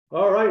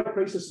All right,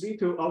 praises be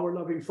to our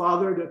loving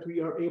Father that we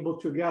are able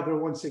to gather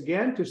once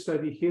again to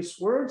study His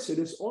words. It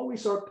is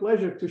always our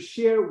pleasure to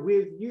share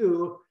with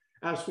you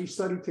as we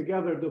study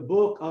together the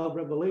book of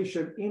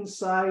Revelation,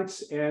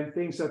 insights and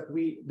things that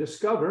we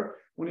discover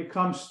when it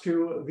comes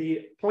to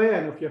the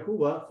plan of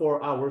Yahuwah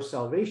for our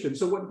salvation.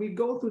 So when we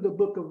go through the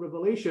book of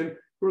Revelation,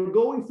 we're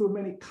going through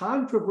many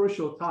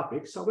controversial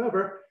topics.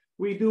 However,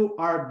 we do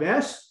our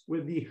best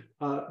with the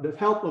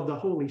help of the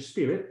Holy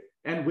Spirit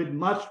and with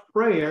much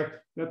prayer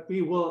that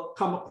we will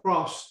come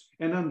across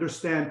and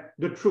understand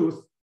the truth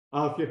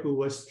of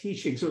Yahuwah's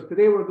teaching. So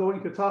today we're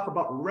going to talk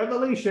about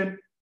Revelation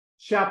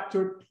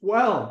chapter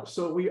 12.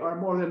 So we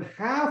are more than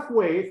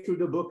halfway through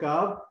the book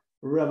of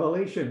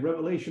Revelation.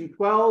 Revelation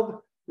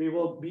 12, we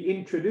will be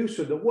introduced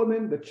to the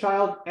woman, the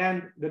child,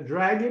 and the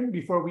dragon.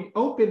 Before we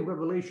open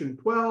Revelation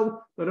 12,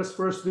 let us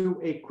first do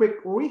a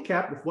quick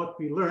recap of what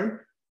we learned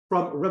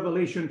from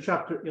Revelation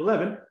chapter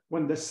 11,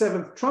 when the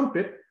seventh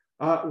trumpet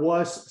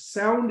was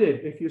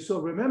sounded. If you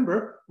still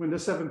remember, when the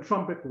seventh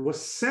trumpet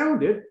was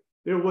sounded,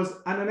 there was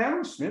an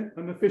announcement,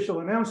 an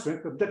official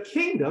announcement that the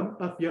kingdom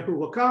of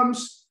Yahuwah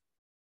comes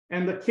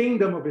and the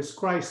kingdom of his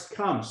Christ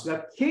comes.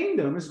 That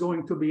kingdom is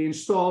going to be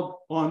installed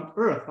on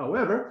earth.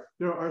 However,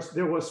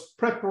 there was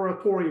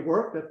preparatory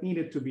work that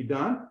needed to be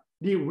done,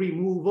 the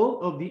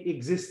removal of the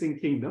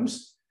existing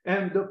kingdoms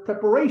and the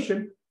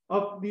preparation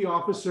of the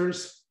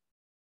officers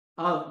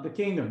of the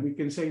kingdom. We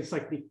can say it's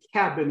like the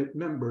cabinet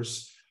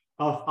members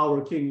of our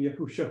King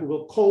Yahushua, who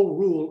will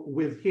co-rule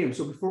with him.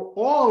 So before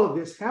all of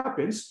this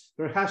happens,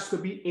 there has to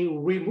be a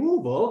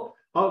removal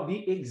of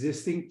the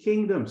existing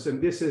kingdoms. And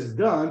this is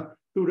done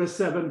through the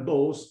seven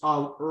bowls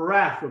of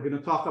wrath. We're going to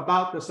talk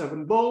about the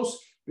seven bowls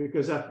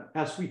because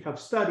as we have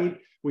studied,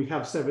 we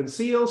have seven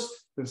seals,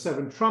 then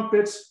seven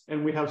trumpets,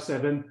 and we have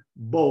seven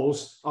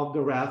bowls of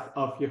the wrath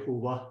of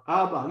Yahuwah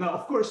Abba. Now,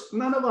 of course,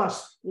 none of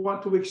us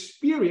want to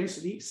experience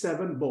the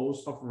seven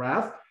bowls of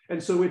wrath.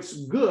 And so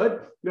it's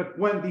good that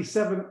when the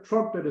seventh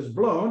trumpet is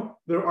blown,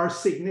 there are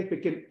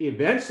significant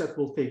events that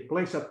will take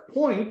place that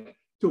point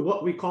to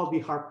what we call the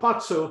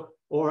harpazo,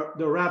 or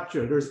the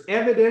rapture. There's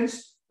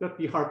evidence that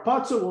the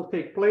harpazo will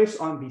take place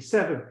on the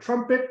seventh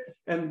trumpet,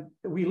 and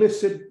we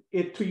listed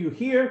it to you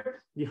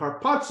here. The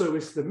harpazo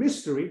is the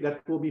mystery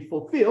that will be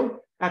fulfilled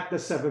at the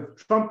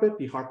seventh trumpet.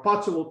 The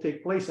harpazo will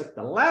take place at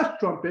the last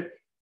trumpet,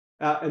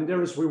 and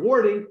there is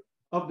rewarding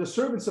of the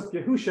servants of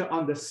Yahushua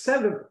on the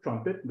seventh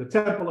trumpet. The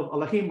temple of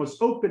Elohim was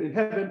opened in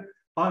heaven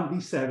on the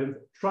seventh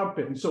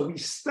trumpet. And so we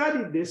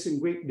studied this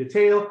in great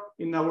detail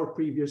in our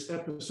previous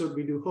episode.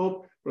 We do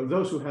hope for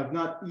those who have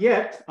not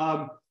yet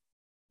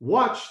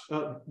watched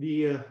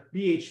the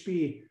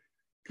BHP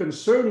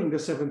concerning the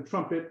seventh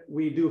trumpet,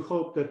 we do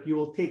hope that you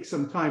will take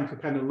some time to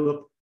kind of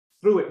look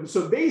through it. And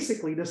so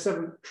basically the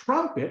seventh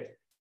trumpet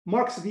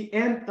marks the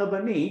end of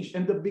an age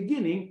and the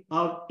beginning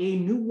of a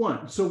new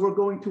one. So we're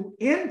going to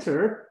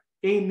enter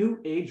a new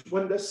age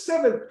when the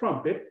seventh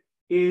trumpet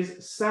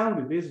is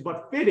sounded. It is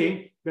but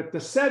fitting that the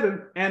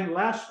seventh and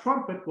last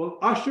trumpet will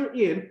usher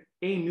in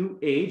a new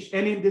age.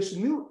 And in this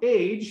new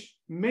age,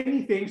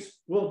 many things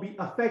will be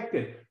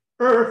affected.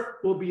 Earth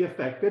will be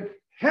affected.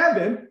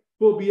 Heaven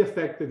will be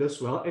affected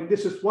as well. And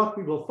this is what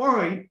we will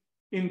find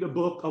in the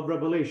book of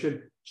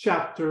Revelation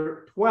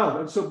chapter 12.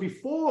 And so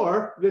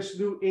before this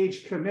new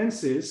age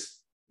commences,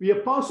 the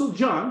Apostle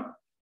John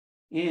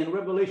in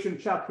Revelation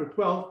chapter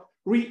 12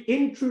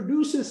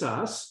 reintroduces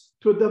us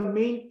to the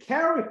main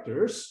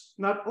characters,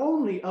 not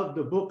only of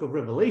the book of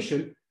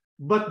Revelation,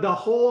 but the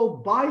whole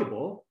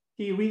Bible.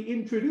 He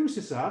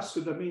reintroduces us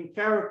to the main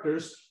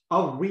characters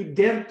of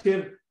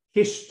redemptive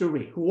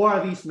history. Who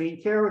are these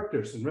main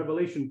characters? In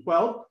Revelation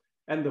 12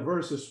 and the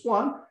verses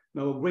 1,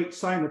 now a great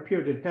sign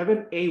appeared in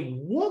heaven, a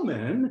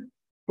woman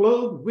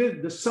clothed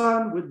with the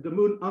sun, with the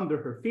moon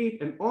under her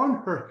feet, and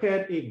on her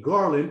head a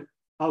garland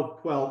of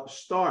 12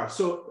 stars.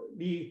 So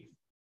the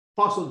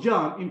Apostle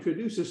John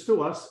introduces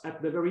to us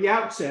at the very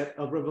outset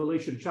of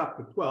Revelation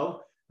chapter 12,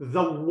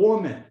 the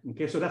woman.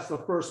 Okay, so that's the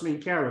first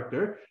main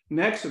character.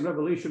 Next, in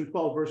Revelation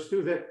 12, verse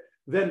 2, that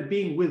then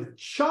being with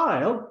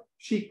child,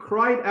 she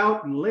cried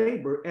out in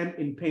labor and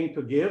in pain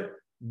to give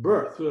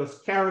birth. So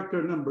that's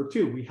character number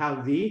 2. We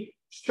have the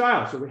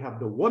child. So we have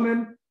the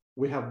woman,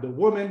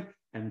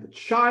 and the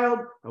child.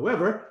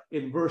 However,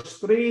 in verse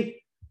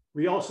 3,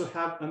 we also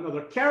have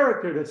another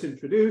character that's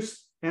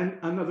introduced, and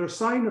another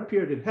sign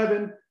appeared in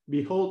heaven.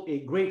 Behold,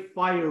 a great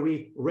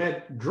fiery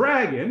red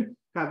dragon,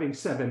 having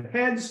 7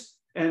 heads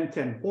and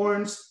 10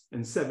 horns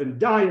and 7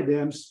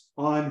 diadems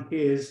on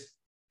his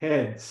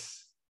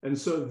heads. And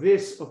so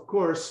this, of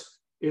course,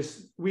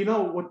 we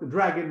know what the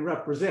dragon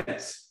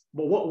represents.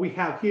 But what we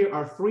have here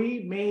are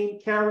 3 main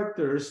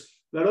characters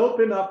that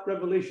open up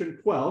Revelation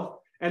 12.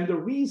 And the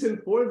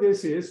reason for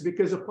this is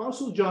because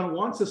Apostle John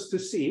wants us to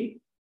see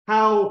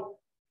how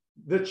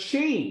the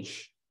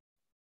change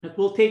that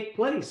will take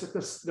place at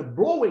the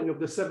blowing of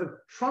the seventh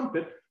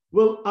trumpet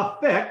will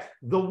affect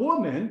the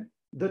woman,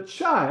 the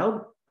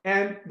child,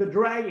 and the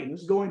dragon.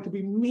 There's going to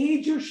be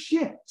major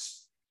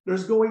shifts.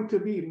 There's going to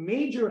be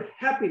major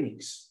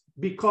happenings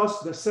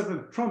because the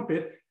seventh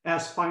trumpet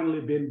has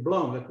finally been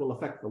blown. That will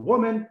affect the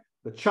woman,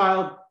 the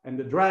child, and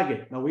the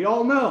dragon. Now, we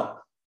all know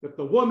that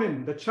the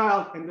woman, the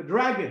child, and the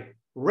dragon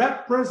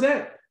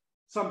represent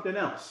something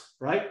else,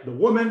 right? The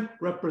woman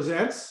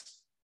represents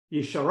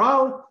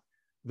Yisharal,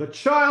 the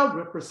child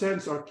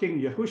represents our King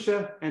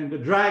Yahusha, and the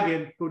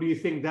dragon, who do you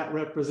think that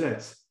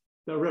represents?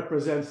 That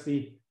represents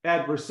the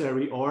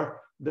adversary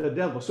or the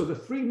devil. So the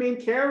three main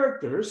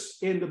characters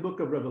in the book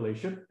of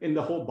Revelation, in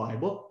the whole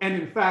Bible, and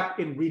in fact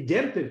in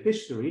redemptive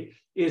history,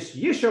 is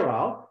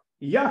Yisharal,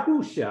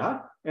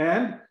 Yahusha,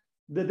 and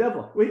the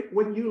devil.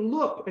 When you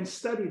look and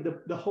study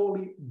the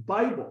Holy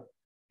Bible,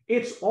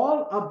 it's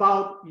all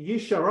about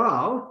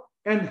Yisharal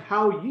and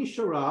how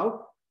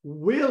Yisharal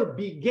will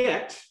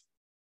beget,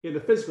 in the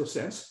physical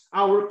sense,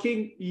 our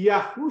King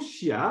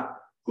Yahusha,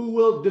 who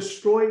will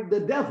destroy the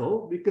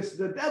devil, because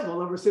the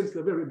devil, ever since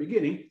the very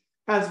beginning,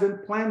 has been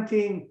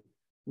planting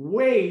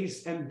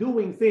ways and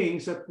doing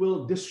things that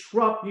will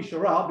disrupt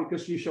Yisharal,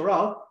 because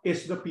Yisharal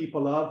is the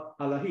people of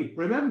Elohim.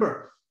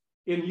 Remember,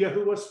 in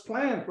Yahuwah's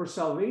plan for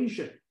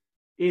salvation,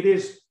 it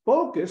is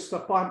focused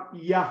upon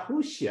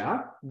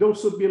Yahusha.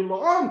 Those who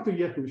belong to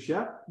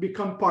Yahusha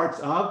become parts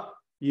of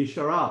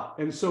Yisharal.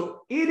 And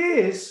so it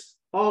is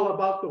all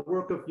about the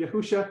work of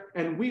Yahusha,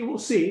 and we will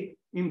see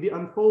in the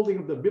unfolding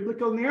of the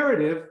biblical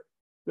narrative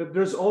that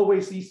there's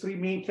always these three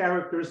main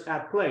characters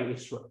at play: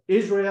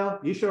 Israel,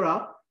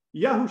 Yisharal,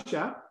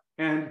 Yahusha,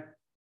 and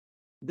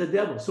the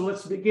devil. So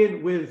let's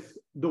begin with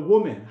the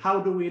woman. How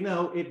do we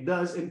know it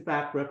does in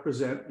fact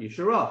represent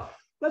Yisharal?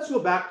 Let's go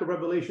back to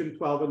Revelation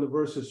 12 and the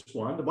verses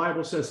 1. The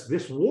Bible says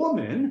this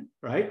woman,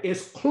 right,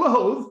 is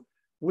clothed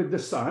with the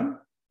sun.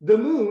 The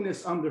moon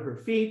is under her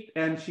feet,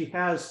 and she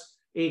has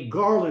a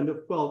garland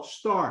of 12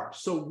 stars.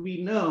 So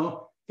we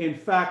know, in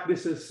fact,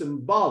 this is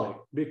symbolic,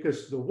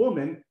 because the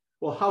woman,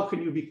 well, how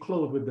can you be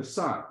clothed with the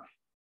sun?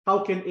 How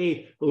can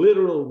a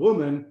literal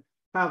woman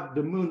have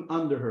the moon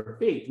under her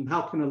feet? And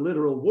how can a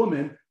literal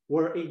woman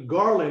wear a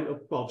garland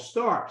of 12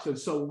 stars? And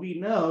so we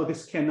know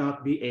this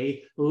cannot be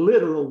a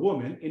literal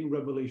woman in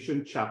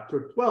Revelation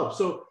chapter 12.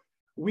 So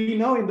we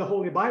know in the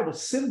Holy Bible,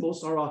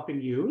 symbols are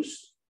often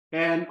used,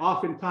 and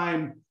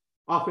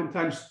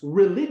oftentimes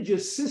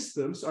religious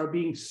systems are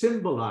being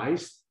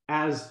symbolized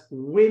as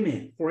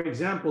women. For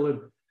example,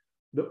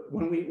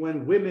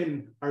 when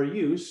women are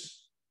used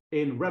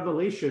in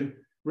Revelation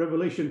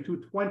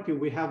 2:20,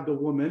 we have the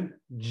woman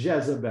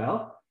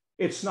Jezebel.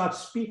 It's not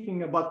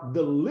speaking about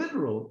the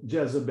literal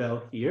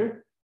Jezebel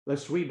here.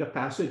 Let's read the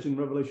passage in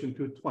Revelation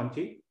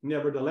 2:20.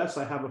 Nevertheless,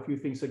 I have a few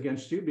things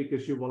against you,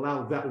 because you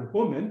allow that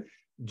woman,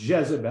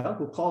 Jezebel,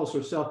 who calls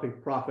herself a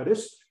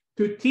prophetess,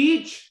 to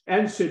teach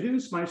and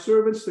seduce my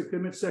servants to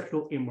commit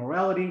sexual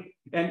immorality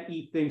and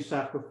eat things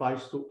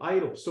sacrificed to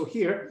idols. So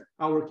here,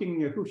 our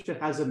King Yahusha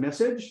has a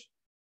message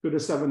to the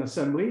seven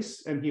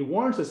assemblies, and he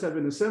warns the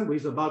seven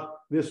assemblies about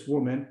this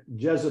woman,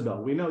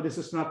 Jezebel. We know this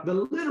is not the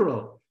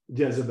literal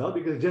Jezebel,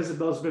 because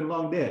Jezebel's been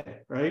long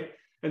dead, right?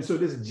 And so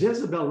this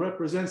Jezebel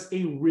represents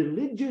a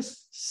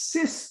religious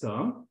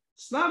system.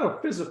 It's not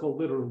a physical,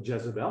 literal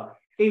Jezebel,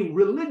 a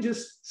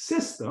religious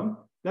system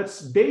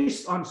that's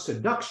based on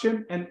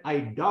seduction and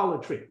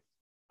idolatry.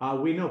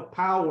 We know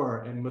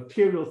power and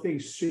material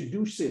things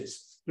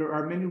seduces. There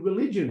are many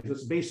religions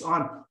that's based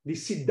on the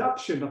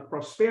seduction of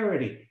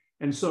prosperity.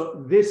 And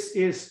so this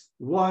is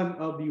one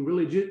of the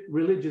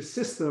religious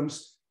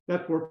systems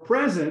that were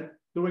present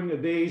during the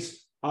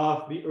days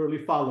of the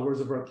early followers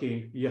of our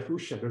King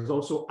Yahusha. There's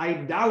also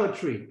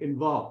idolatry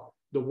involved,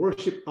 the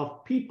worship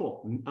of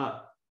people.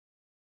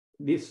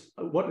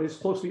 What is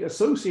closely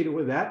associated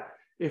with that,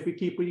 if we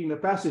keep reading the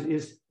passage,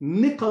 is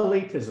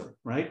Nicolaitanism,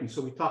 right? And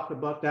so we talked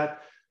about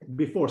that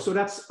before. So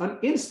that's an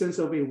instance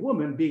of a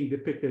woman being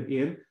depicted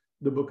in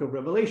the book of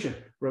Revelation.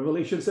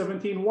 Revelation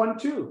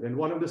 17:1-2. And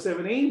one of the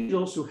seven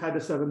angels who had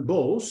the seven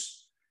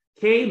bowls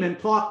came and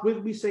talked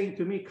with me, saying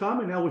to me,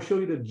 come, and I will show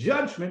you the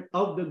judgment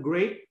of the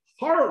great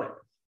harlot,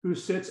 who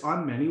sits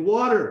on many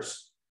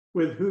waters,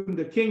 with whom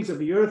the kings of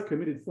the earth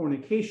committed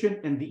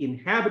fornication, and the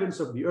inhabitants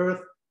of the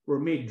earth were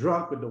made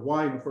drunk with the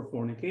wine of her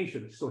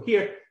fornication. So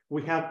here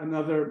we have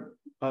another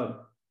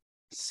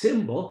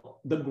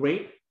symbol, the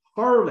great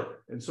harlot.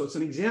 And so it's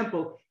an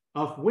example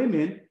of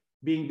women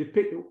being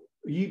depicted,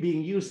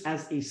 being used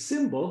as a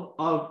symbol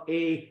of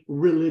a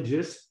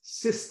religious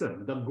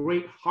system. The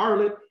great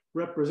harlot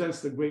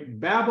represents the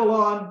great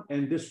Babylon,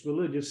 and this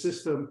religious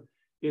system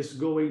is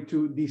going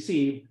to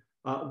deceive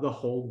the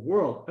whole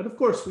world. And of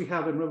course, we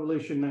have in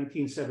Revelation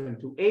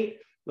 19:7-8,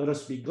 let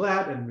us be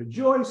glad and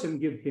rejoice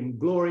and give him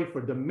glory,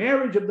 for the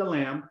marriage of the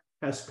Lamb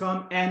has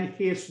come, and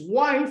his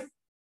wife,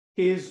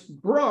 his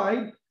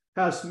bride,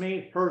 has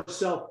made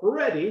herself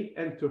ready,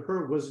 and to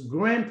her was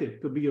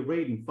granted to be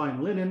arrayed in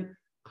fine linen,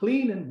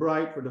 clean and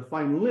bright, for the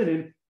fine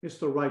linen is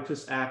the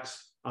righteous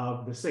acts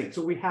of the saints.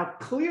 So we have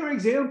clear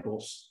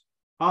examples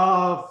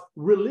of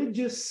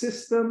religious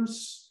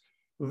systems,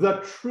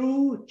 the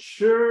true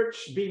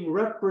church being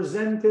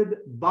represented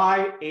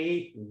by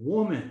a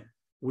woman.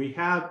 We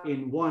have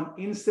in one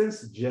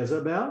instance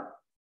Jezebel.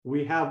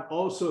 We have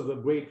also the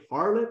great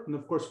harlot. And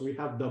of course, we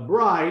have the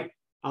bride,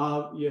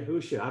 of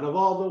Yahusha. Out of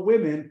all the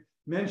women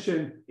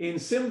mentioned in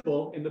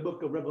symbol in the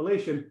book of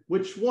Revelation,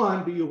 which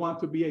one do you want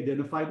to be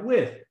identified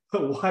with?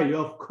 Why,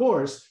 of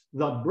course,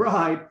 the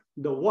bride,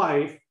 the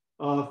wife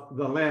of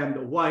the Lamb,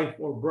 the wife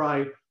or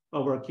bride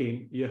of our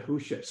King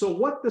Yahusha. So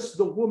what does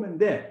the woman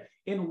then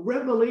in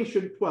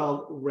Revelation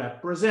 12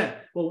 represent?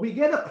 Well, we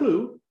get a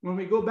clue when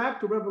we go back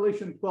to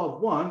Revelation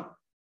 12:1.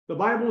 The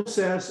Bible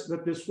says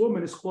that this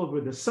woman is clothed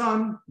with the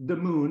sun, the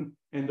moon,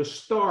 and the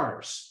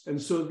stars. And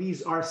so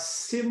these are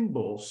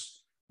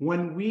symbols.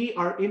 When we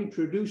are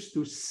introduced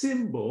to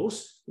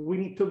symbols, we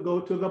need to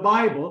go to the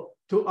Bible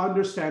to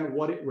understand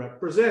what it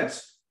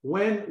represents.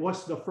 When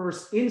was the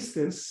first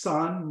instance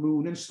sun,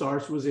 moon, and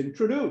stars was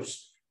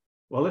introduced?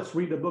 Well, let's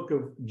read the book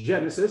of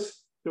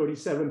Genesis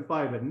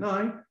 37:5 and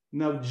 9.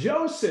 Now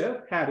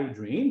Joseph had a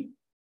dream,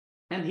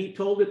 and he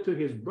told it to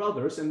his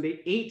brothers, and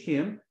they ate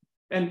him,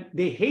 and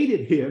they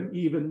hated him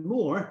even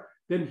more.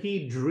 Then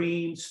he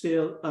dreamed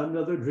still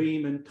another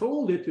dream and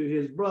told it to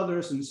his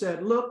brothers and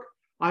said, look,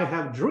 I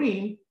have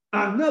dreamed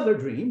another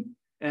dream,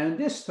 and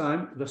this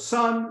time the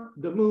sun,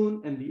 the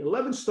moon, and the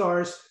 11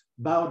 stars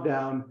bow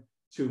down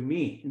to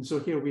me. And so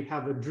here we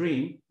have a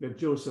dream that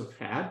Joseph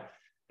had,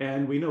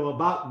 and we know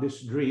about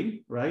this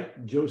dream,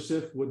 right?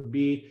 Joseph would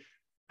be,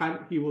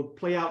 he will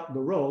play out the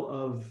role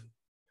of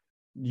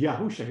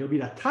Yahusha. He'll be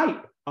the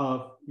type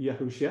of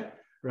Yahusha,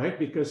 right?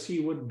 Because he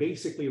would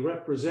basically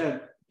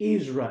represent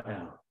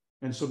Israel.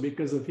 And so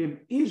because of him,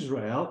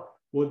 Israel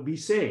would be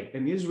saved.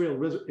 And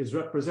Israel is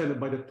represented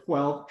by the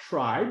 12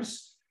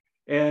 tribes.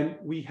 And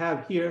we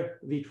have here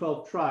the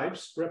 12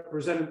 tribes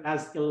represented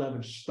as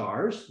 11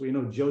 stars. We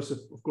know Joseph,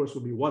 of course,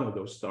 will be one of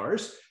those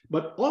stars.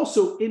 But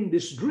also in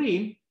this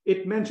dream,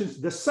 it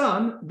mentions the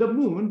sun, the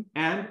moon,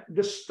 and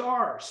the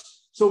stars.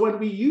 So when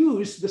we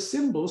use the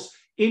symbols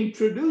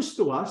introduced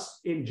to us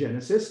in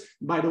Genesis,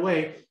 by the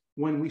way,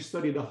 when we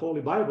study the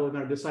Holy Bible in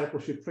our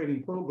discipleship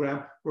training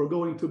program, we're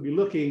going to be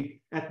looking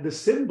at the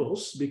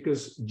symbols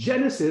because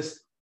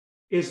Genesis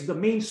is the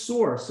main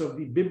source of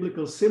the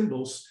biblical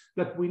symbols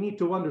that we need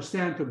to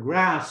understand to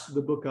grasp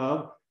the book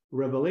of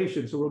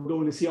Revelation. So we're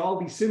going to see all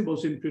these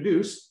symbols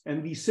introduced,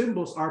 and these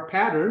symbols are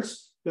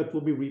patterns that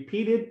will be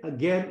repeated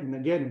again and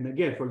again and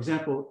again. For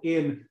example,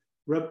 in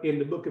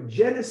the book of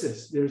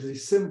Genesis, there's a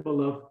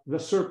symbol of the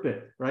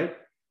serpent, right?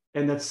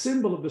 And that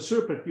symbol of the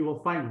serpent you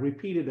will find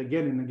repeated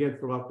again and again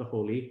throughout the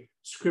Holy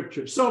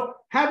Scripture. So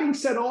having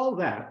said all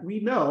that, we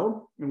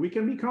know, and we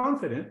can be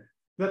confident,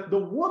 that the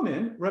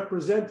woman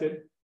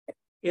represented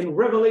in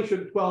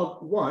Revelation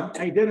 12:1,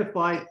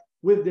 identified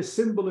with the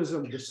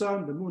symbolism of the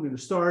sun, the moon, and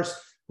the stars,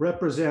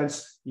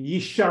 represents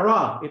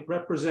Yisharah. It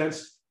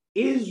represents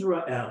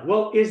Israel.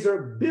 Well, is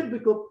there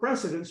biblical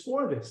precedence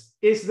for this?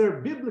 Is there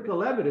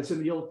biblical evidence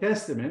in the Old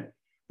Testament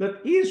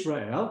that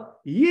Israel,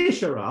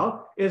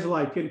 Yisharah, is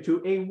likened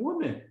to a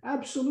woman?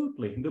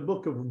 Absolutely. In the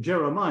book of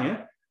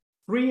Jeremiah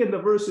 3 in the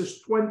verses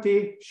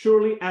 20,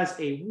 surely as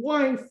a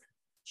wife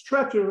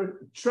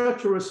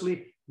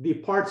treacherously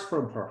departs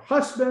from her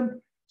husband,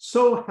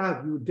 so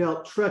have you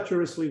dealt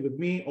treacherously with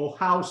me, O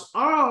house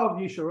of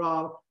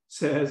Yisharah,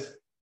 says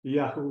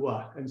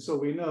Yahuwah. And so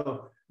we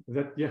know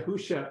that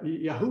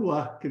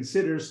Yahuwah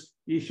considers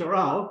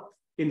Yisharah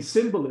in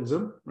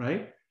symbolism,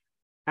 right,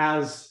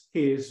 as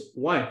his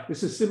wife.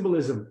 This is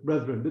symbolism,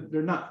 brethren.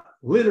 They're not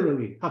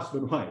literally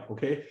husband-wife,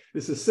 okay?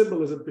 This is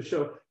symbolism to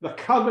show the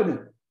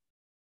covenant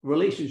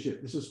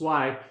relationship. This is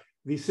why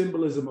the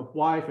symbolism of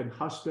wife and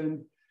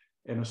husband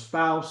and a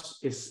spouse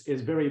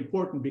is very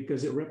important,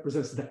 because it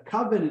represents the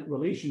covenant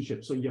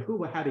relationship. So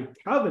Yahuwah had a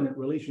covenant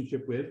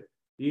relationship with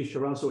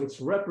Yisharah, so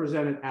it's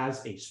represented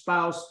as a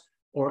spouse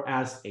or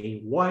as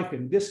a wife.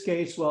 In this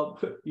case, well,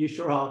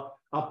 Yisharah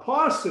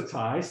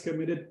apostatized,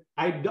 committed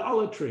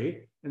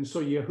idolatry, and so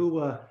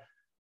Yahuwah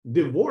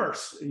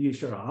divorced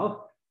Yisharah,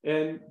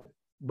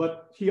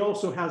 but he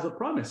also has a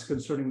promise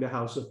concerning the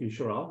house of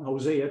Yisharah,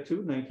 Hosea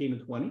 2, 19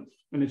 and 20.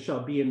 And it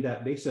shall be in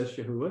that day, says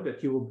Yahuwah,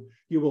 that you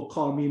will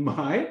call me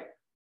my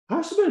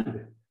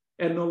husband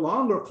and no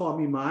longer call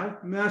me my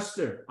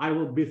master. I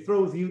will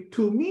betroth you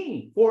to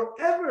me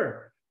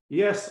forever.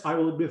 Yes, I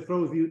will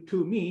betroth you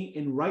to me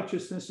in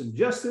righteousness and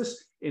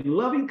justice, in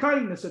loving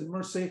kindness and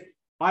mercy.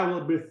 I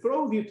will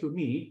betroth you to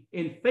me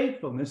in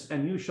faithfulness,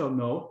 and you shall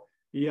know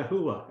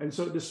Yahuwah. And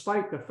so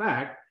despite the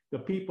fact the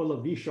people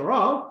of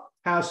Yisharah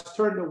has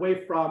turned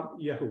away from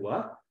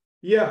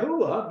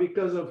Yahuwah,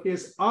 because of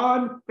his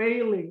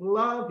unfailing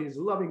love, his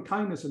loving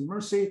kindness and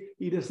mercy,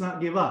 he does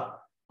not give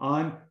up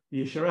on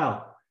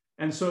Yisrael.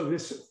 And so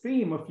this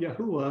theme of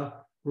Yahuwah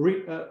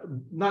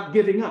not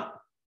giving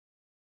up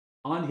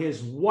on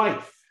his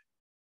wife,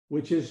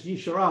 which is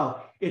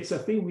Yisrael, it's a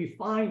theme we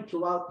find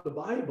throughout the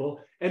Bible,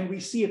 and we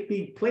see it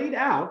being played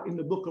out in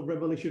the book of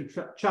Revelation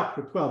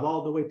chapter 12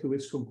 all the way to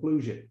its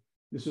conclusion.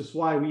 This is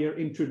why we are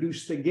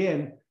introduced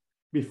again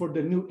before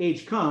the new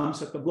age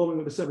comes. At the blowing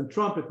of the seventh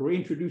trumpet, we're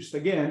introduced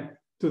again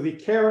to the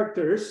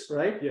characters,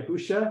 right?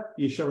 Yahusha,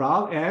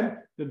 Yisharal, and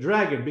the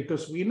dragon,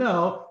 because we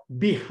know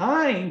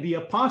behind the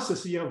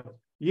apostasy of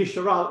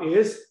Yisharal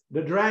is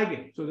the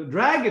dragon. So the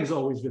dragon's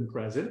always been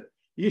present.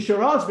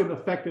 Yisrael has been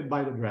affected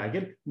by the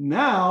dragon.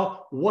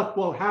 Now, what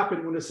will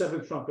happen when the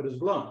seventh trumpet is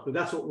blown? So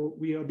that's what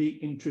we are being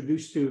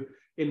introduced to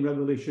in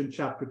Revelation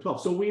chapter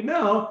 12. So we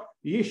know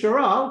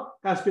Yisrael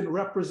has been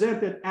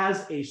represented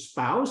as a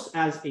spouse,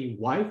 as a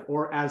wife,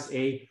 or as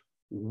a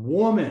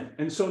woman.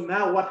 And so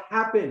now what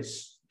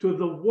happens to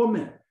the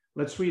woman?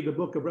 Let's read the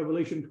book of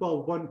Revelation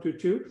 12,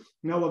 1-2.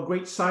 Now a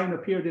great sign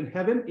appeared in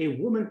heaven, a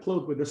woman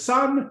clothed with the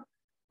sun,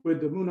 with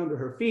the moon under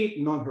her feet,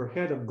 and on her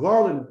head a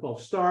garland of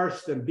 12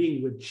 stars. Then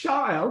being with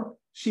child,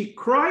 she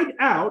cried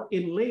out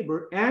in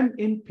labor and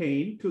in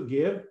pain to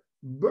give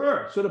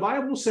birth. So the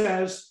Bible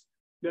says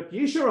that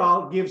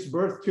Yisrael gives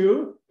birth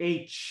to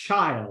a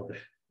child.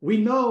 We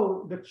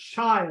know the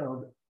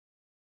child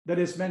that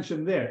is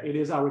mentioned there. It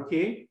is our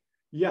king,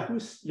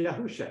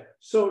 Yahusha.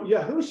 So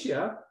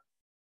Yahusha,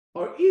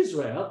 or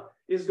Israel,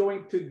 is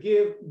going to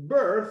give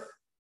birth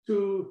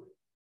to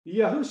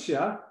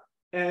Yahusha,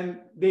 and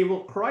they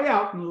will cry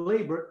out in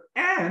labor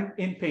and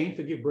in pain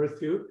to give birth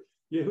to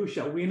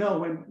Yahusha. We know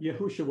when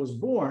Yahusha was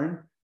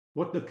born,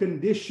 what the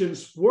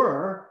conditions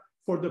were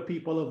for the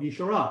people of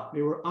Israel.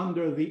 They were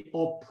under the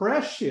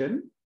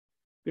oppression,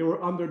 they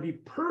were under the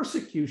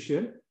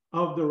persecution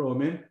of the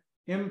Roman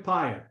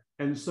Empire.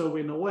 And so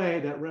in a way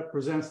that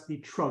represents the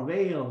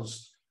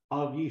travails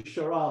of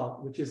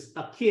Yisrael, which is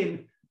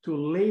akin to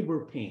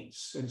labor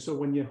pains. And so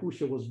when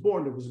Yahusha was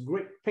born, there was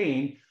great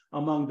pain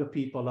among the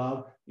people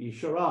of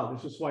Yisrael.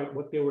 This is why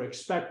what they were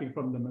expecting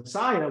from the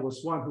Messiah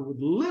was one who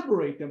would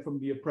liberate them from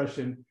the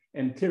oppression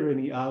and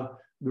tyranny of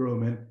the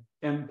Roman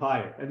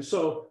Empire. And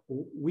so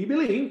we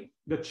believe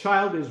the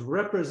child is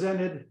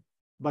represented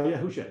by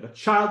Yahusha. The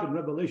child in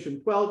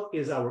Revelation 12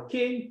 is our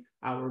king,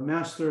 our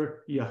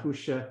master,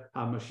 Yahusha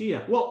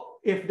HaMashiach. Well,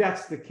 if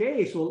that's the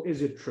case, well,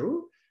 is it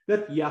true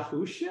that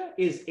Yahusha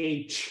is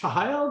a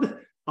child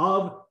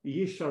of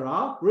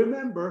Yisrael?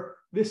 Remember,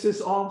 this is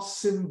all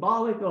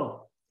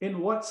symbolical. In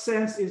what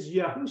sense is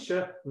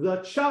Yahusha the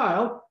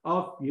child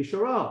of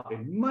Yisrael?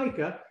 In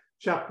Micah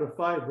chapter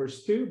 5,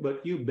 verse 2,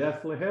 but you,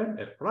 Bethlehem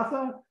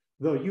Ephrathah,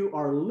 though you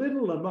are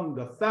little among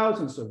the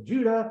thousands of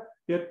Judah,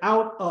 yet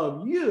out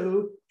of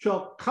you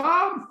shall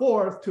come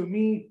forth to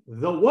me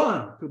the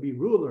one to be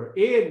ruler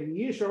in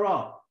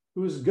Yisrael,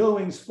 whose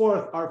goings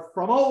forth are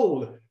from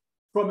old,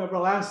 from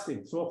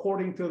everlasting. So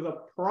according to the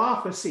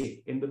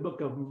prophecy in the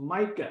book of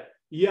Micah,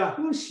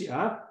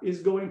 Yahusha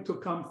is going to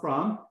come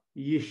from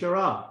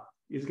Yisrael.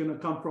 He's going to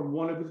come from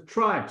one of the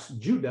tribes,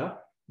 Judah,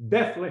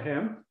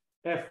 Bethlehem,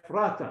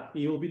 Ephrathah.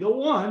 He will be the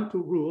one to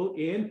rule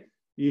in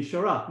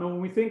Yisrael. Now,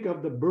 when we think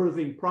of the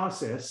birthing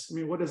process, I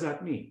mean, what does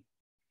that mean?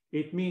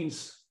 It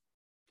means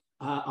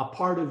a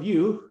part of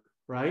you,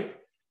 right,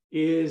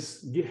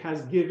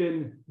 has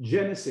given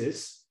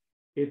Genesis.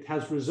 It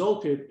has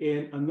resulted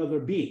in another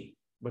being,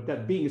 but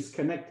that being is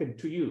connected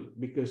to you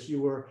because you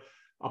were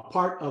a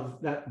part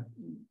of that.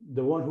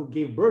 The one who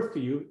gave birth to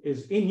you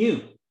is in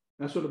you.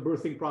 That's what the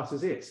birthing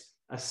process is.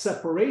 A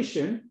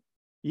separation,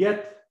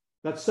 yet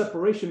that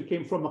separation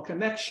came from a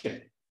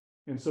connection.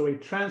 And so a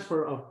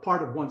transfer of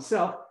part of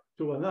oneself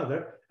to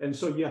another. And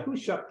so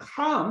Yahusha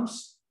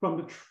comes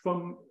from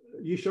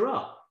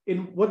Yisrael.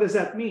 And what does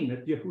that mean?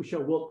 That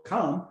Yahusha will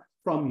come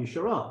from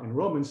Yisrael. In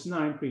Romans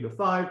 9,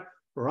 3-5,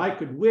 for I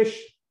could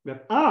wish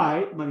that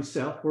I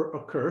myself were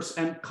accursed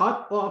and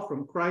cut off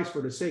from Christ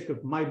for the sake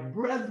of my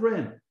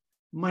brethren,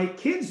 my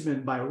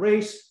kinsmen by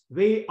race.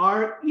 They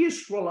are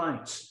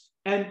Israelites.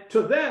 And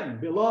to them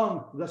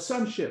belong the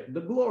sonship, the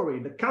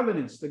glory, the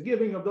covenants, the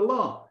giving of the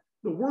law,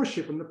 the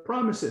worship and the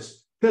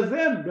promises. To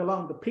them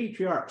belong the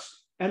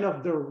patriarchs. And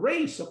of the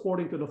race,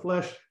 according to the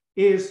flesh,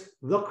 is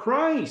the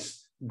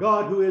Christ.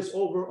 God who is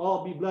over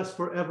all be blessed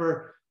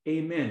forever.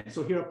 Amen.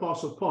 So here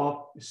Apostle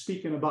Paul is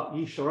speaking about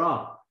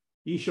Yisrael.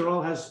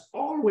 Yisrael has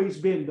always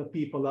been the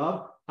people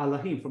of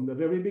Elohim from the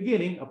very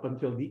beginning up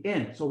until the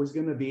end. It's always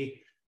going to be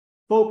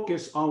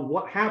focus on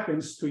what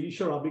happens to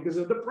Yisrael because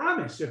of the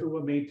promise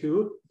Yahuwah made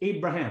to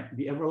Abraham,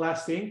 the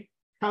everlasting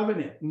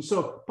covenant. And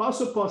so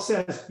Apostle Paul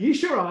says,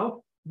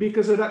 Yisrael,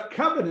 because of that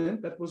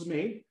covenant that was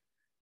made,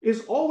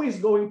 is always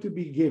going to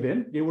be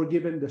given. They were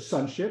given the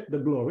sonship, the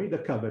glory, the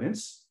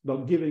covenants, the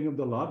giving of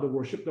the law, the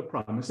worship, the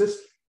promises.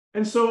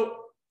 And so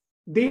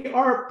they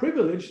are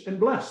privileged and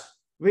blessed.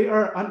 They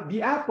are on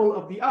the apple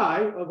of the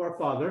eye of our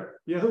Father,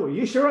 Yahuwah.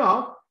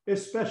 Yisrael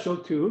is special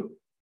to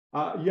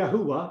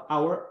Yahuwah,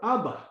 our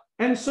Abba.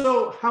 And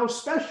so how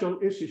special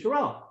is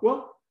Yisrael?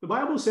 Well, the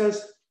Bible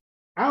says,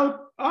 out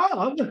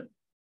of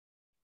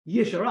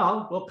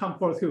Yisrael will come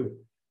forth who?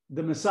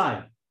 The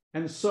Messiah.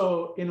 And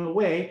so in a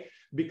way,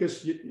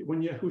 because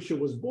when Yahusha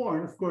was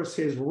born, of course,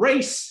 his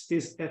race,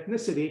 his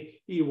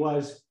ethnicity, he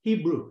was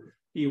Hebrew.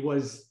 He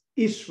was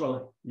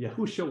Israelite.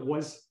 Yahusha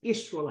was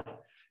Israelite.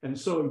 And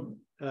so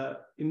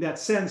in that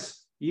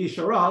sense,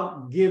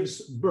 Yisrael gives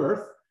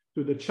birth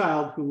to the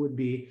child who would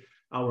be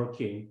our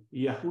king,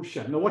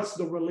 Yahusha. Now, what's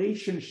the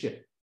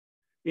relationship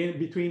in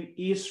between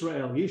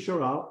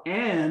Yisrael,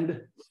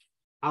 and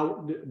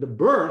the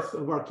birth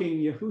of our king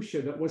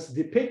Yahusha that was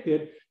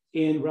depicted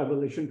in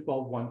Revelation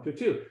 12,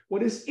 1-2?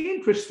 What is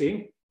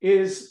interesting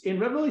is in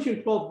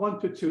Revelation 12,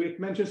 1-2, it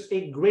mentions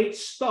a great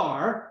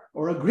star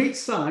or a great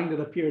sign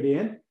that appeared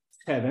in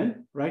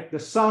heaven, right? The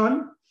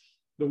sun,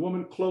 the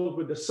woman clothed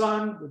with the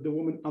sun, with the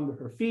woman under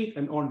her feet,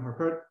 and on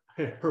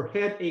her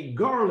head a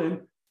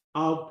garland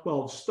of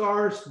 12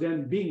 stars.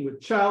 Then being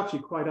with child, she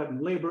cried out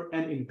in labor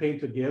and in pain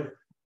to give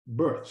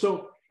birth.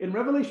 So in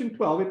Revelation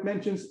 12, it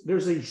mentions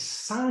there's a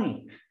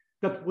sign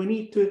that we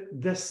need to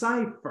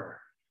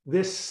decipher.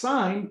 This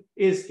sign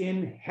is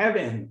in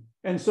heaven.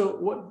 And so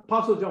what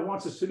Apostle John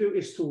wants us to do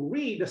is to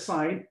read the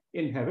sign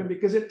in heaven,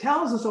 because it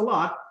tells us a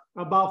lot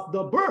about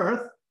the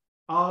birth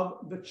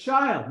of the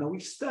child. Now, we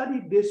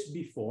studied this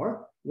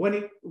before.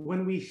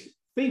 When we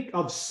think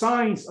of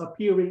signs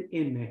appearing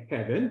in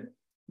heaven,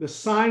 the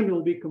sign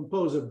will be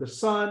composed of the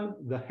sun,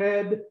 the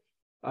head,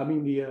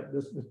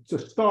 the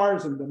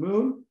stars and the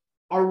moon,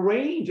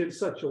 arranged in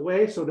such a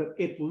way so that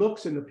it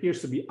looks and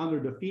appears to be under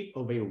the feet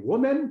of a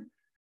woman.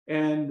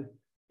 And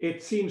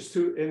it seems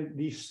to, and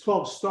these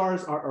 12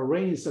 stars are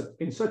arranged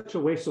in such a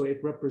way so it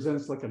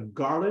represents like a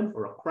garland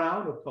or a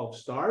crown of 12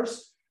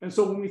 stars. And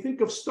so when we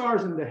think of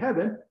stars in the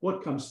heaven,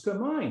 what comes to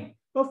mind?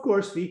 Of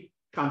course, the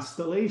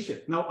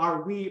constellation. Now,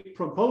 are we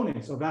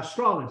proponents of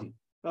astrology?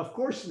 Of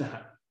course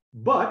not.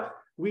 But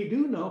we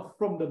do know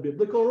from the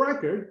biblical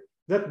record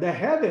that the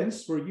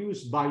heavens were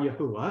used by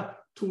Yahuwah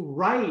to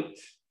write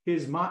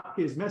his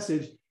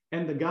message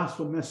and the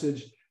gospel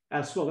message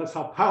as well. That's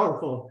how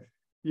powerful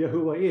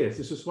Yahuwah is.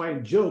 This is why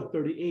in Job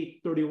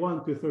 38,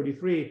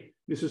 31-33,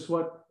 this is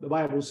what the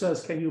Bible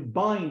says. Can you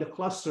bind the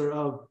cluster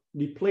of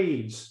the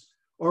Pleiades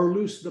or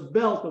loose the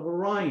belt of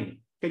Orion?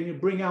 Can you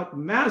bring out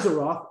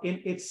Mazzaroth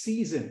in its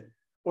season?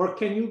 Or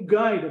can you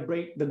guide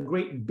the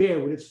great bear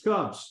with its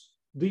cubs?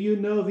 Do you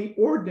know the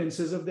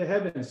ordinances of the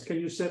heavens? Can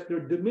you set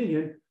their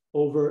dominion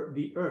over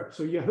the earth?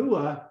 So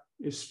Yahuwah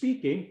is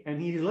speaking,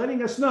 and he's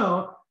letting us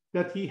know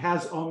that he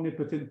has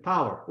omnipotent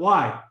power.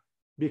 Why?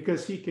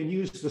 Because he can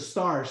use the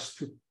stars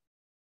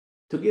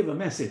to give a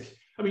message.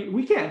 I mean,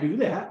 we can't do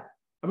that.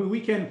 I mean,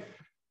 we can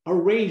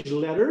arrange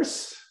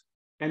letters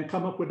and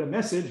come up with a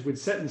message with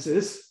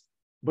sentences,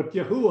 but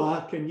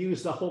Yahuwah can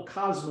use the whole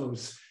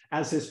cosmos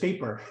as his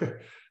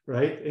paper,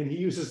 right? And he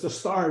uses the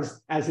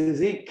stars as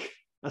his ink.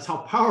 That's how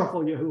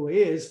powerful Yahuwah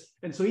is.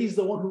 And so he's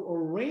the one who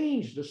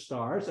arranged the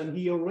stars, and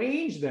he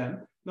arranged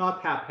them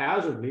not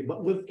haphazardly,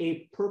 but with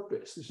a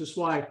purpose. This is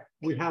why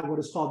we have what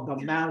is called the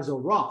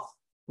Mazzaroth.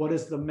 What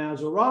is the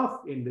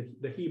Mazzaroth? In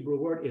the Hebrew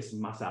word is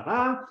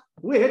Masara,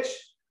 which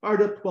are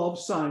the 12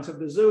 signs of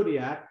the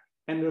zodiac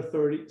and the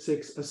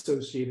 36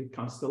 associated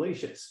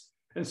constellations.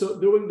 And so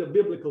during the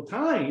biblical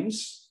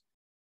times,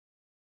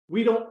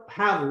 we don't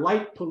have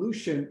light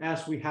pollution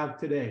as we have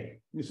today.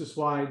 This is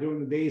why during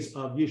the days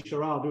of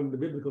Yisrael, during the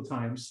biblical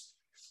times,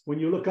 when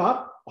you look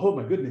up, oh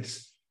my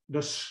goodness,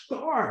 the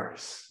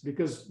stars,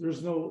 because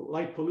there's no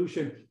light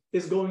pollution,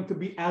 is going to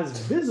be as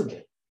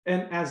visible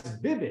and as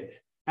vivid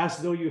as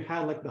though you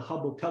had like the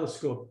Hubble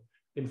telescope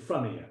in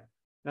front of you.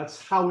 That's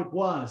how it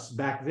was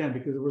back then,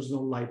 because there was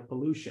no light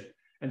pollution.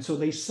 And so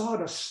they saw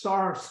the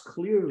stars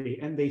clearly,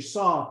 and they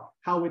saw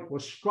how it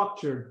was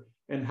structured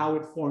and how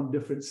it formed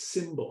different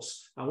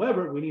symbols.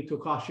 However, we need to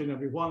caution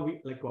everyone,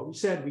 like what we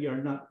said, we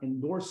are not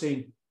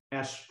endorsing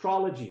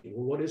astrology.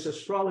 Well, what is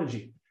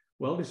astrology?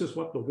 Well, this is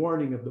what the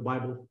warning of the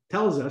Bible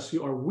tells us.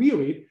 You are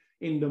wearied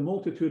in the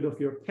multitude of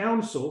your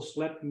counsels.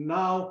 Let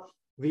now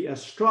the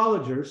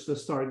astrologers, the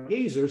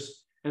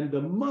stargazers, and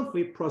the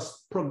monthly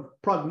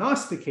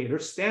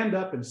prognosticators stand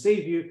up and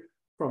save you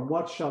from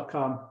what shall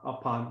come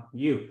upon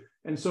you.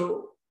 And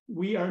so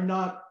we are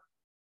not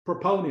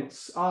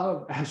proponents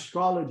of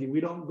astrology. We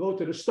don't go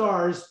to the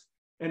stars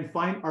and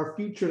find our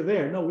future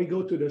there. No, we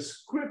go to the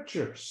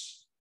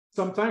scriptures.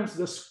 Sometimes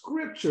the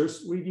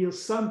scriptures reveal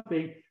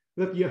something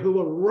that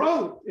Yahuwah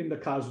wrote in the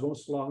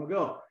cosmos long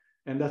ago.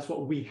 And that's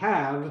what we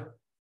have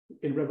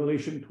in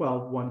Revelation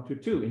 12,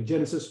 1-2. In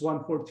Genesis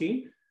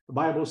 1:14, the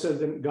Bible says,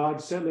 then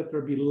God said, let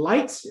there be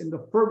lights in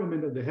the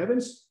firmament of the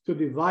heavens to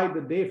divide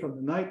the day from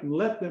the night, and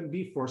let them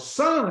be for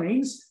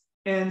signs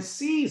and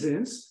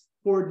seasons,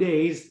 for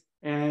days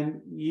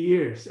and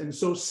years. And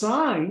so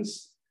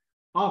signs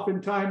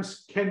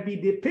oftentimes can be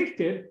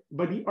depicted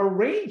by the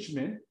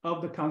arrangement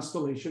of the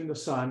constellation, the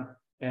sun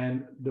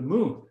and the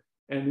moon.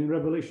 And in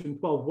Revelation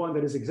 12:1,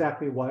 that is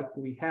exactly what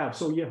we have.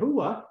 So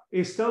Yahuwah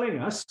is telling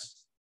us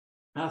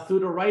through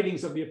the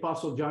writings of the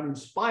Apostle John,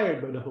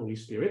 inspired by the Holy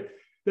Spirit,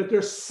 that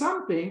there's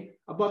something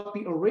about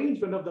the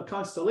arrangement of the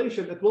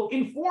constellation that will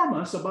inform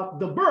us about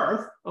the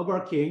birth of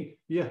our King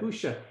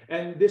Yahusha.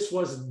 And this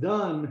was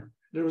done.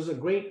 There was a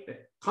great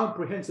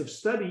comprehensive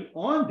study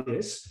on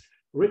this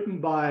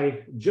written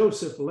by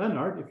Joseph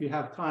Leonard. If you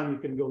have time, you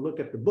can go look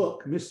at the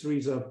book,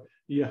 Mysteries of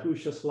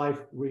Yahusha's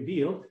Life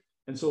Revealed.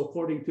 And so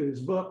according to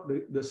his book,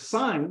 the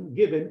sign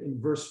given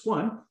in verse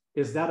 1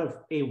 is that of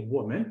a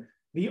woman.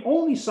 The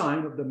only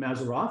sign of the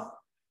Mazzaroth,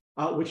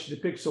 which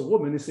depicts a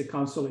woman, is the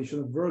constellation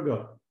of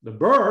Virgo. The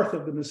birth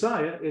of the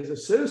Messiah is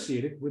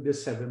associated with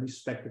this heavenly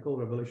spectacle,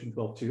 Revelation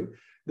 12:2.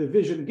 The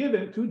vision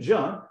given to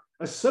John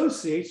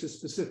associates the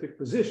specific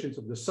positions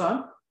of the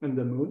sun and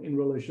the moon in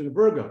relation to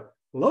Virgo.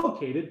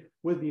 located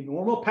with the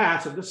normal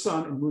paths of the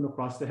sun and moon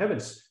across the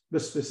heavens. The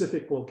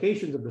specific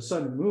locations of the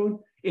sun and moon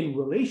in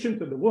relation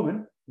to the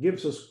woman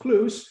gives us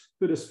clues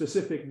to the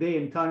specific day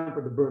and time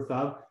for the birth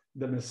of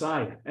the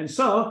Messiah. And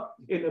so,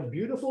 in a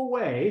beautiful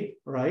way,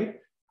 right,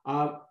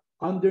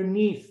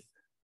 underneath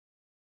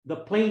the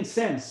plain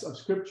sense of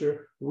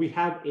Scripture, we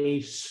have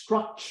a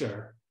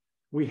structure,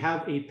 we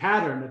have a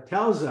pattern that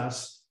tells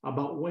us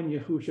about when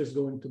Yahushua is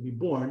going to be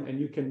born. And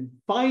you can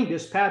find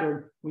this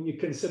pattern when you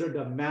consider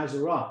the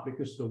Mazzaroth,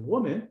 because the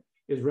woman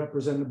is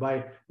represented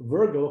by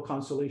Virgo, a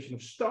constellation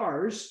of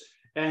stars,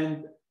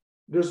 and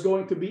there's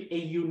going to be a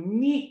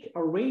unique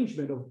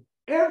arrangement of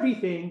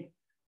everything,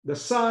 the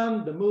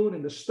sun, the moon,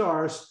 and the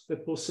stars,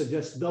 that will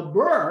suggest the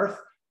birth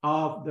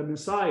of the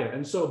Messiah.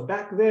 And so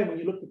back then, when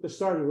you looked at the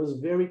stars, it was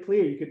very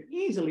clear. You could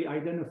easily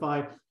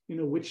identify,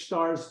 which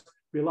stars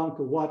belong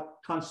to what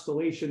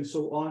constellation,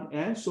 so on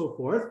and so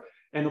forth.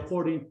 And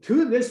according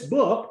to this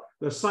book,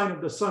 the sign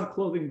of the sun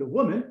clothing the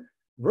woman,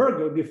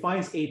 Virgo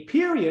defines a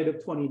period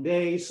of 20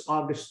 days,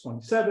 August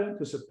 27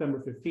 to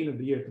September 15 of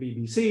the year 3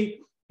 BC.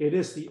 It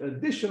is the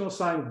additional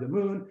sign of the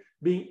moon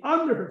being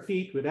under her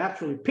feet, which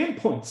actually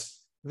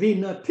pinpoints the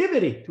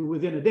nativity to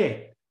within a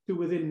day, to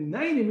within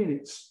 90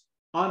 minutes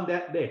on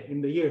that day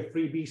in the year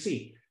 3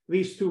 BC.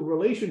 These two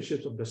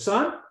relationships of the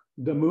sun,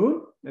 the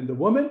moon, and the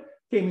woman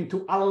came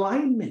into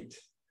alignment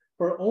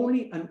for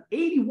only an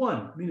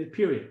 81-minute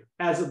period,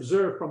 as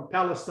observed from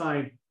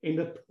Palestine in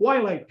the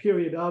twilight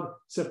period of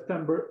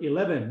September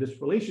 11. This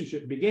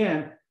relationship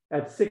began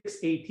at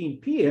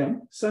 6:18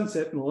 p.m.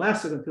 sunset and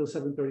lasted until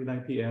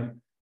 7:39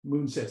 p.m.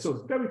 moonset. So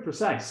it's very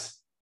precise.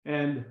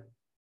 And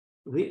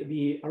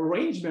the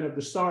arrangement of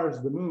the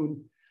stars, the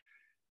moon,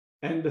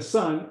 and the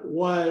sun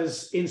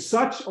was in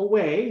such a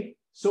way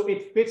so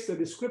it fits the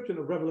description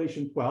of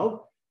Revelation 12,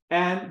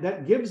 and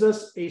that gives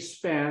us a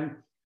span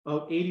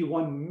of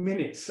 81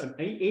 minutes, an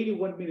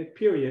 81-minute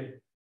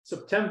period,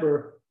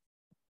 September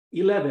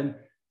 11,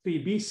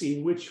 3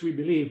 BC, which we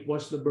believe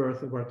was the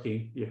birth of our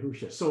King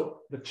Yahushua. So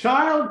the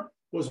child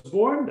was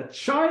born, the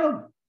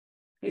child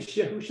is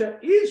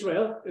Yahushua.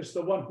 Israel is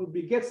the one who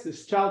begets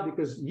this child,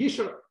 because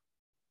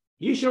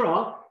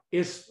Yisrael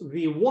is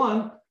the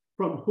one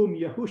from whom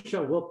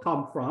Yahushua will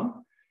come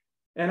from.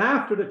 And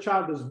after the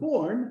child is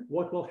born,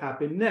 what will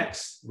happen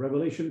next?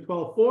 Revelation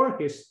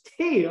 12:4, his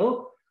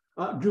tail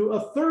drew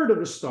a third of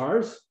the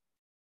stars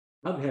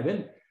of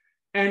heaven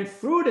and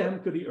threw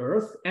them to the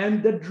earth,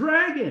 and the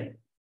dragon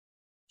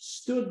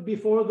stood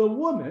before the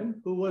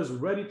woman who was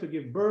ready to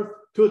give birth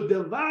to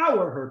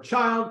devour her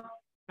child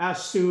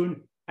as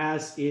soon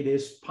as it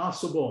is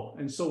possible.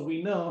 And so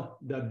we know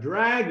the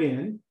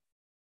dragon,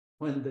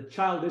 when the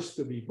child is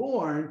to be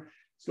born,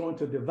 is going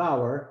to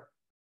devour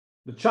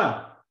the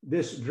child.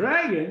 This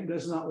dragon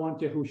does not want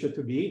Yahushua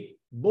to be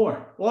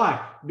born.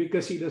 Why?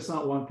 Because he does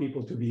not want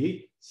people to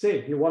be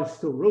saved. He wants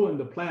to ruin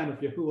the plan of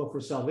Yahuwah for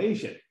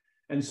salvation.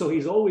 And so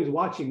he's always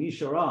watching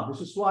Yisrael.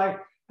 This is why,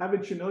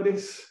 haven't you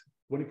noticed,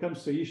 when it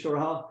comes to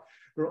Yisrael,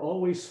 they're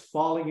always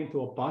falling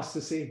into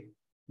apostasy,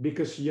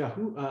 because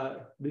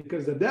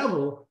because the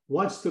devil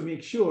wants to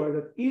make sure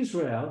that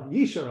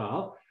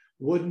Yisrael,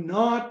 would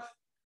not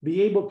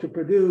be able to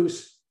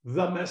produce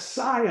the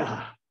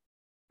Messiah.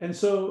 And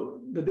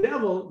so the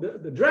devil,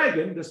 the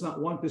dragon, does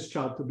not want this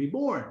child to be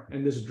born.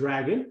 And this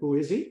dragon, who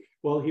is he?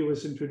 Well, he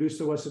was introduced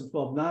to us in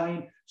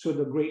 12:9. So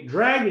the great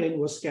dragon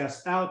was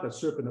cast out, a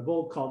serpent of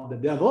old called the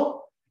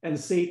devil, and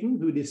Satan,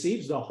 who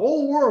deceives the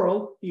whole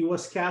world, he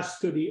was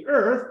cast to the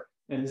earth,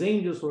 and his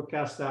angels were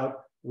cast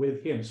out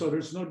with him. So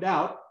there's no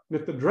doubt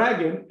that the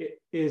dragon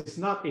is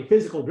not a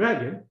physical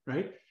dragon,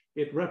 right?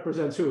 It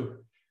represents who?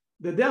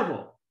 The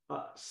devil.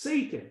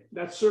 Satan,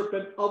 that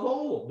serpent of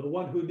old, the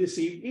one who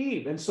deceived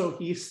Eve. And so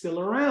he's still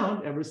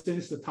around ever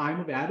since the time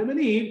of Adam and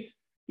Eve.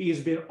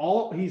 He's been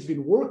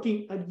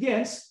working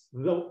against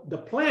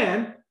the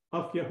plan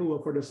of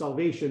Yahuwah for the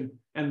salvation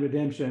and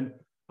redemption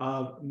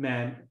of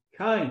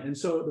mankind. And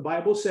so the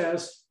Bible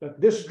says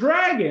that this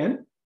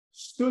dragon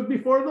stood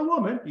before the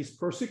woman. He's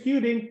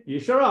persecuting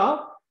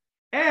Yisrael,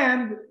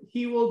 and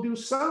he will do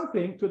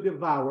something to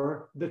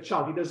devour the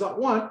child. He does not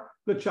want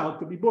the child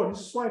to be born.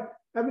 This is why,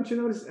 haven't you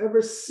noticed,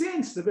 ever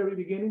since the very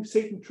beginning,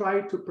 Satan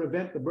tried to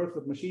prevent the birth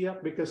of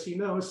Mashiach, because he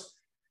knows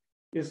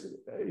is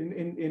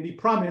in the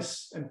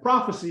promise and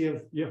prophecy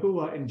of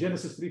Yahuwah in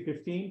Genesis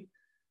 3:15,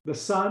 the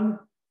son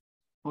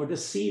or the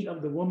seed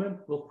of the woman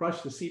will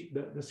crush the seed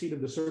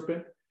of the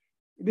serpent.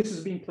 This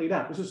is being played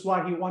out. This is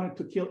why he wanted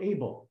to kill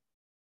Abel.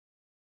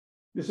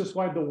 This is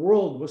why the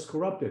world was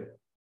corrupted,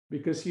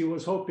 because he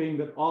was hoping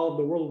that all of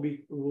the world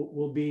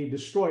will be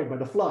destroyed by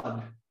the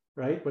flood,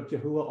 right? But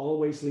Yahuwah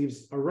always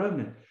leaves a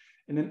remnant.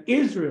 And then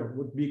Israel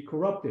would be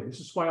corrupted.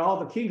 This is why all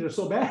the kings are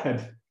so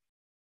bad.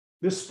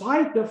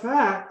 Despite the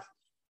fact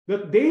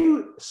that they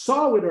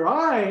saw with their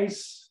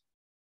eyes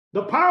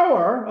the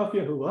power of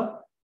Yahuwah,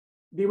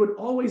 they would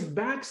always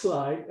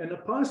backslide and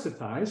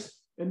apostatize.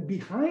 And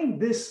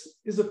behind this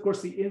is, of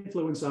course, the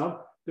influence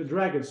of the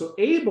dragon. So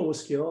Abel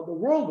was killed, the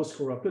world was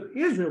corrupted,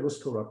 Israel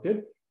was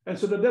corrupted. And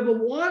so the devil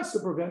wants to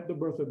prevent the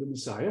birth of the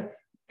Messiah.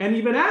 And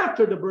even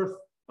after the birth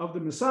of the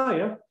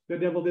Messiah, the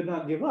devil did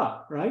not give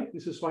up, right?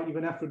 This is why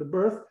even after the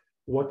birth,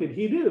 what did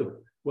he do?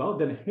 Well,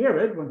 then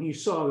Herod, when he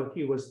saw that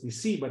he was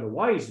deceived by the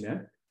wise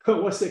men,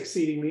 was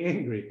exceedingly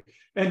angry.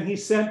 And he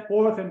sent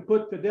forth and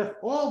put to death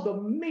all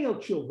the male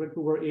children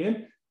who were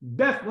in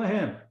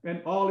Bethlehem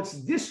and all its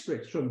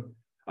districts from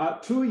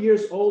 2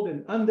 years old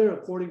and under,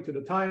 according to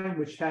the time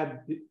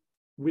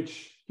which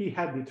he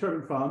had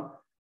determined from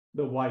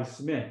the wise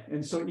men.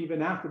 And so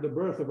even after the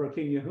birth of our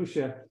King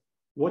Yahushua,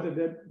 what did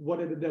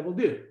the devil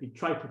do? He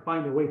tried to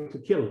find a way to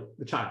kill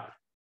the child,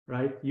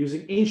 right?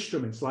 Using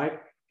instruments like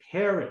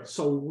Herod.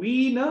 So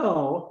we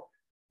know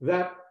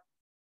that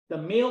the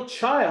male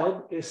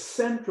child is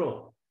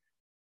central.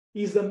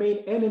 He's the main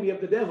enemy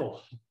of the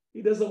devil.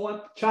 He doesn't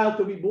want the child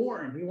to be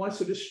born. He wants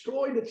to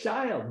destroy the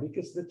child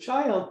because the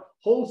child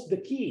holds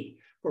the key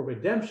for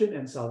redemption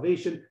and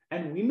salvation.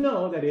 And we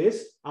know that is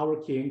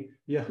our King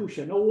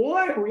Yahushua. Now,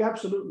 why are we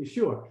absolutely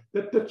sure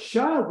that the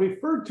child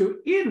referred to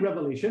in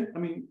Revelation, I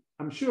mean,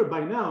 I'm sure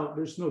by now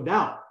there's no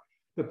doubt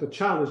that the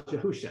child is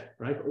Yahushua,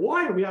 right?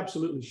 Why are we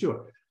absolutely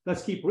sure?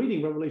 Let's keep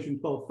reading Revelation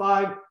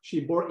 12:5.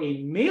 She bore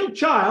a male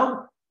child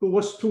who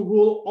was to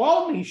rule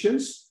all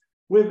nations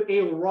with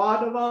a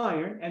rod of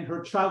iron, and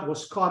her child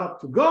was caught up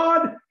to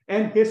God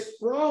and his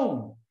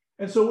throne.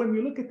 And so when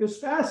we look at this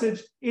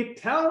passage, it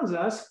tells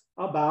us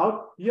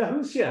about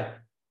Yahushua.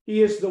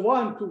 He is the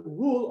one to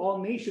rule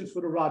all nations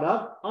with a rod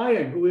of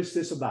iron. Who is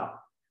this about?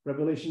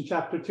 Revelation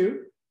chapter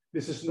 2.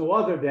 This is no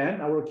other than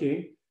our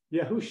King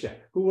Yahushua,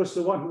 who was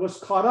the one who was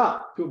caught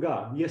up to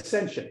God, the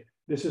ascension.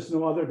 This is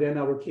no other than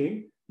our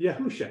King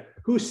Yahushua,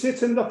 who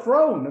sits in the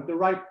throne of the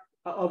right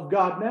of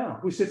God now,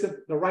 who sits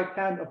at the right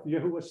hand of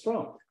Yahuwah's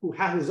throne, who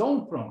has his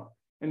own throne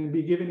and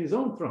be given his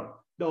own throne.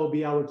 That will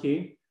be our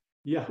King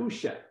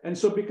Yahushua. And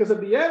so because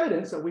of the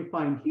evidence that we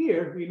find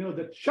here, we know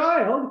the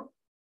child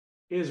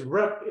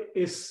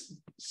is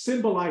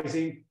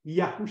symbolizing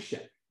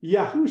Yahushua.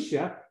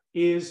 Yahushua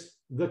is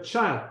the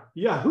child.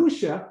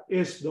 Yahushua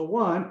is the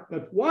one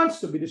that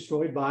wants to be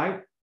destroyed by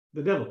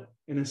the devil.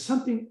 And there's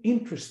something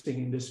interesting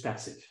in this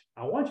passage.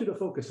 I want you to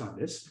focus on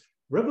this.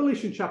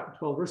 Revelation chapter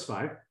 12, verse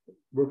 5.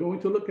 We're going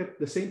to look at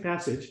the same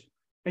passage.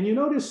 And you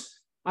notice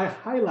I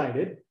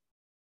highlighted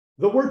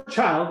the word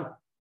child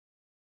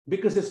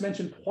because it's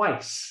mentioned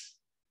twice.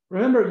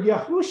 Remember,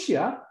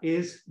 Yahushua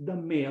is the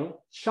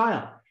male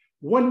child.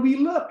 When we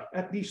look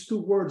at these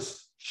two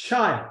words,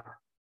 child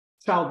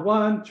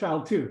 1,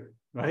 child 2,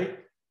 right?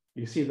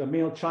 You see the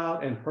male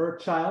child and her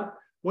child.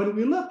 When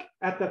we look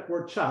at that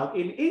word child,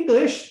 in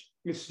English,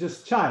 it's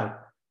just child.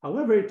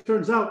 However, it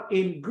turns out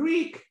in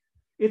Greek,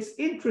 it's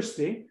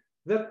interesting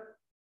that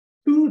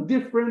two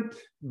different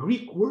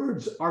Greek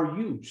words are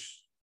used.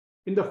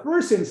 In the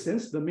first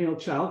instance, the male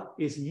child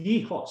is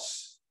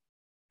yihos.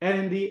 And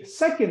in the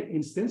second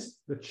instance,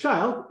 the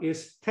child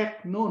is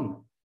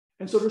teknon.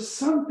 And so there's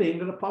something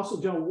that Apostle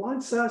John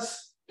wants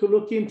us to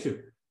look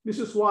into. This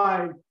is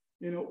why,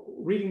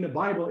 reading the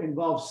Bible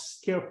involves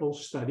careful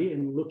study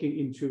and looking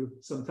into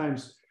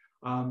sometimes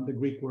the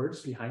Greek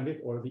words behind it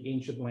or the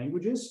ancient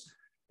languages.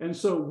 And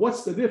so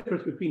what's the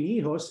difference between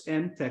yihos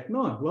and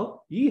teknon?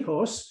 Well,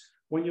 yihos,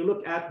 when you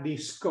look at the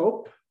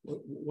scope,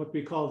 what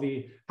we call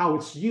how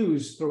it's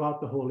used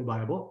throughout the Holy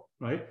Bible,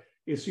 right?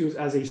 It's used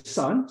as a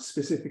son,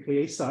 specifically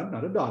a son,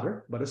 not a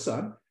daughter, but a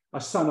son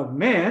of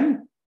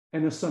man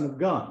and a son of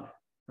God,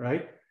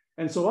 right?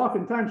 And so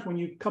oftentimes when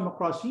you come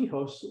across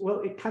yihos,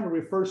 well, it kind of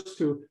refers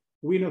to,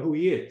 we know who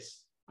he is,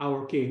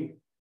 our King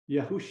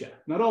Yahushua.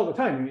 Not all the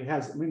time, it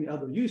has many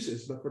other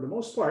uses, but for the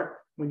most part,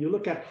 when you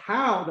look at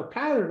the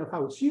pattern of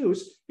how it's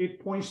used,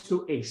 it points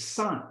to a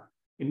son.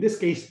 In this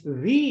case,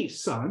 the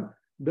son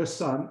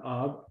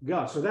of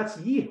God. So that's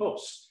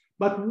yihos.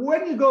 But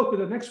when you go to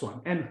the next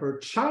one, and her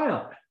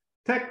child,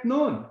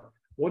 teknon,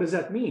 what does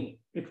that mean?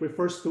 It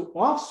refers to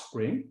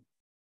offspring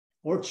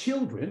or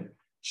children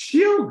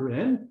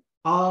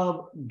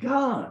of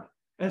God.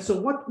 And so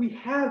what we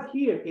have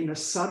here in a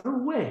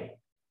subtle way,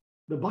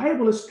 the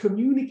Bible is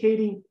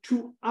communicating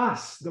to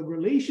us the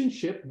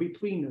relationship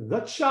between the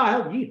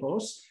child,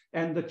 yihos,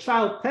 and the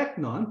child,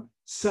 teknon,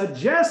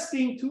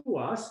 suggesting to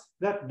us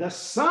that the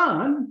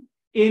son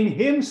in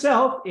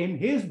himself, in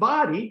his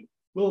body,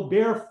 will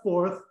bear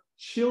forth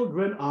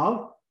children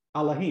of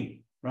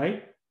Elohim,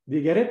 right? Do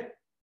you get it?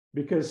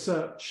 Because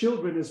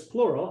children is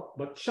plural,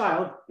 but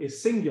child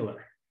is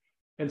singular.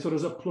 And so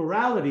there's a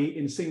plurality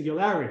in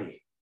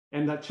singularity.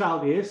 And that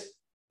child is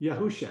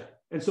Yahushua.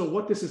 And so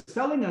what this is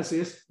telling us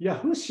is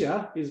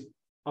Yahushua is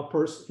a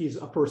person, he's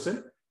a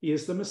person, he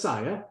is the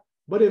Messiah,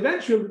 but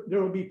eventually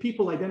there will be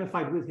people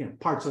identified with him,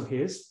 parts of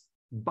his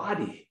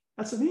body.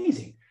 That's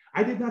amazing.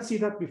 I did not see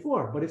that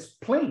before, but it's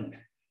plain.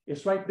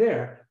 It's right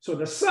there. So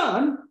the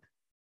son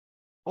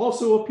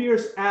also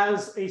appears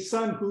as a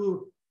son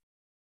who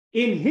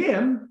in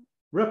him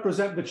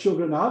represent the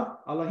children of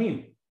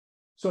Elohim.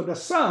 So the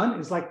son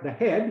is like the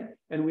head,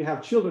 and we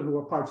have children who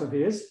are parts of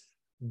his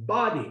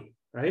body,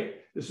 right?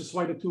 This is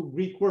why the two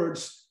Greek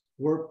words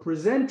were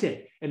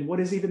presented. And what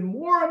is even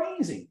more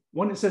amazing,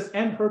 when it says,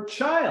 and her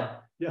child,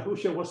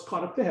 Yahushua was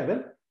caught up to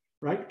heaven,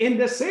 right? In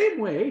the same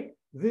way,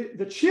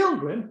 the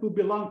children who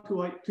belong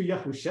to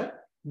Yahusha,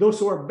 those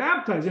who are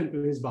baptized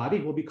into his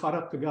body, will be caught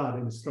up to God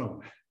in his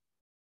throne.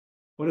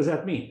 What does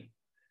that mean?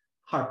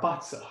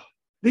 Harpazo.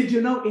 Did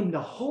you know in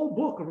the whole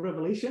book of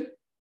Revelation,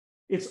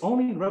 it's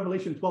only in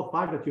Revelation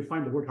 12:5 that you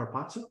find the word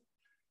harpazo?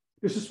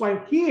 This is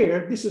why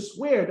here, this is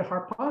where the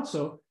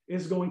harpazo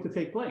is going to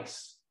take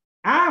place.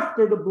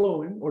 After the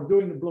blowing, or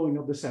during the blowing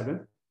of the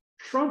seventh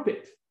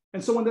trumpet.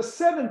 And so when the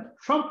seventh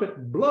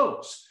trumpet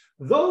blows,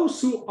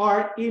 those who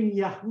are in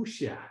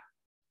Yahusha,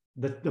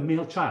 the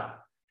male child,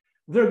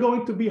 they're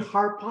going to be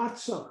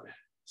harpazoed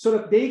so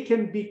that they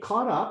can be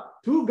caught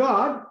up to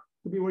God,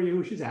 to be where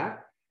Yahushua is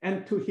at,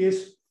 and to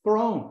his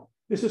throne.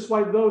 This is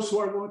why those who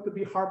are going to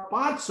be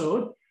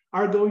harpazoed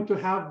are going to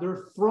have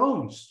their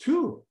thrones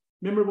too.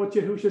 Remember what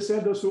Yahushua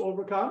said, those who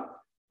overcome,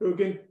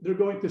 they're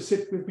going to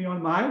sit with me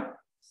on my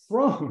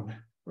throne.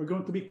 We're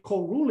going to be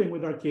co-ruling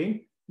with our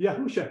King,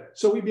 Yahusha.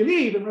 So we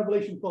believe in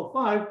Revelation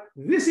 12:5,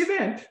 this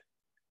event,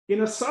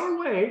 in a subtle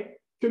way,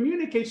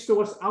 communicates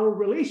to us our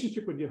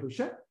relationship with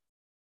Yahusha.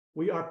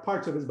 We are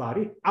parts of his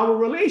body. Our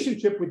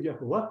relationship with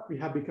Yahuwah, we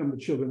have become the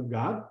children of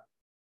God.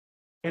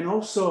 And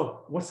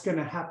also what's going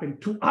to happen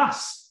to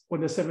us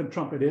when the seventh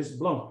trumpet is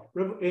blown.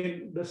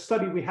 In the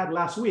study we had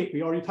last week,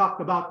 we already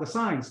talked about the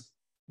signs,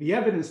 the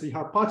evidence, the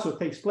harpazo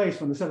takes place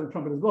when the seventh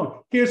trumpet is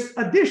blown. Here's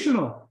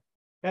additional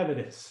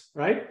evidence,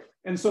 right?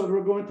 And so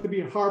we're going to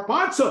be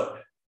harpazo.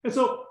 And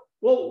so,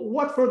 well,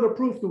 what further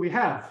proof do we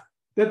have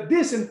that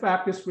this, in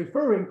fact, is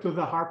referring to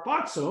the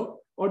harpazo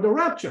or the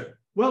rapture?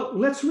 Well,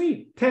 let's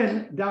read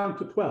 10 down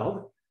to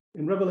 12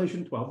 in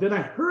Revelation 12. Then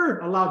I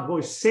heard a loud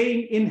voice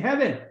saying in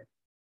heaven.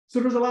 So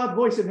there's a loud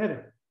voice in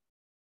heaven,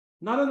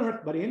 not on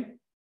earth, but in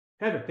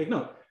heaven. Take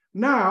note.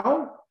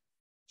 Now,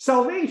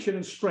 salvation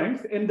and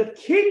strength and the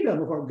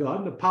kingdom of our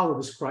God and the power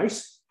of his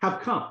Christ have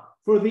come.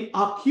 For the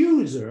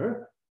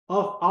accuser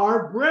of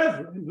our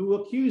brethren who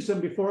accuse them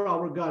before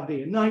our God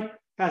day and night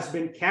has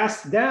been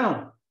cast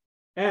down,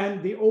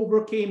 and they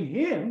overcame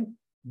him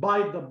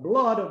by the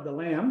blood of the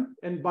Lamb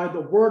and by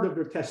the word of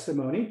their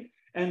testimony,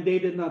 and they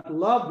did not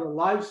love their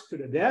lives to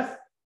the death.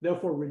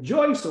 Therefore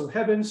rejoice, O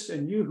heavens,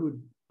 and you who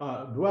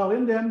dwell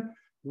in them.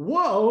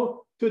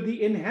 Woe to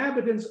the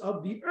inhabitants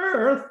of the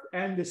earth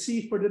and the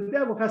sea, for the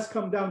devil has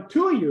come down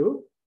to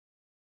you,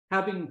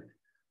 having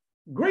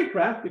great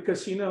wrath,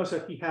 because he knows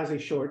that he has a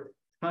short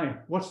time.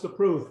 What's the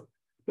proof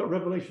that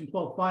Revelation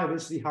 12:5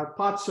 is the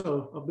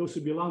harpazo of those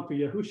who belong to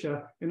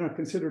Yahusha and are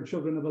considered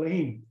children of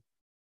Elohim?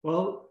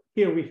 Well,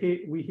 here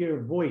we hear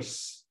a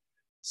voice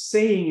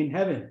saying in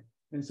heaven.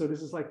 And so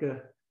this is like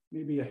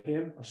maybe a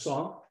hymn, a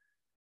song.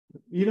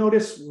 You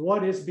notice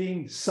what is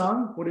being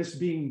sung, what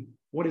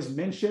is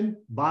mentioned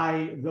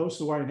by those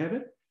who are in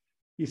heaven?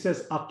 He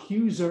says,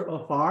 accuser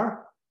of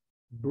our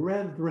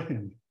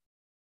brethren.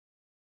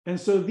 And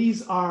so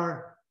these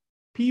are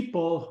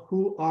people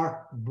who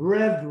are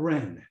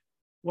brethren.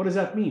 What does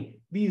that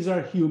mean? These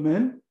are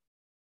human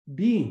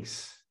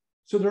beings.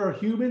 So there are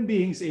human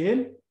beings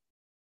in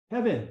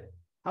heaven.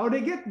 How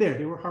did they get there?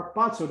 They were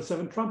harpazo, the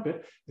seventh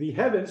trumpet. The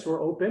heavens were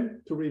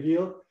open to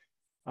reveal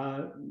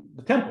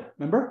the temple,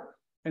 remember?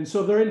 And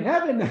so they're in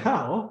heaven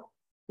now.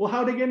 Well,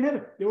 how did they get in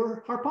heaven? They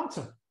were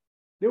harpazo.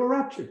 They were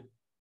raptured.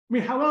 I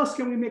mean, how else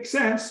can we make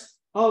sense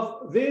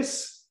of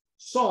this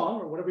song,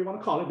 or whatever you want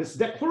to call it, this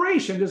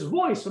declaration, this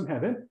voice from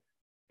heaven?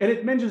 And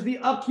it mentions the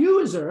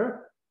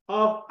accuser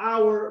of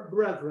our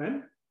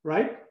brethren,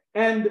 right?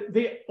 And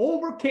they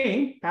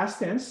overcame, past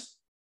tense,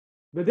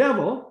 the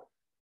devil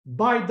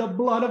by the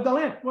blood of the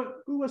Lamb.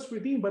 Who was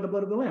redeemed by the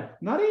blood of the Lamb?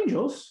 Not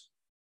angels.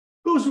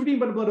 Who was redeemed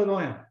by the blood of the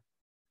Lamb?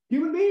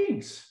 Human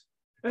beings.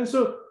 And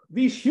so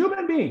these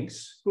human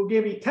beings who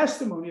gave a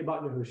testimony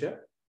about Yahusha,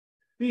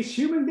 these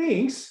human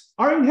beings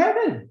are in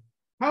heaven.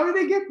 How did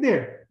they get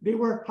there? They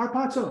were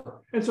harpazo.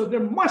 And so there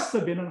must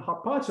have been a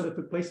harpazo that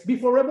took place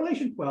before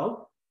Revelation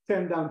 12,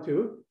 10 down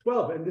to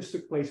 12. And this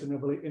took place in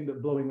the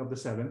blowing of the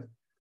seventh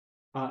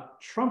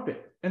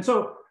trumpet. And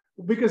so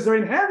because they're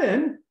in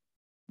heaven,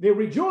 they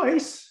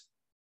rejoice.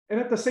 And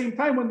at the same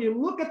time, when they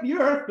look at the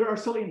earth, there are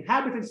still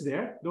inhabitants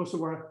there, those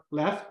who are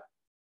left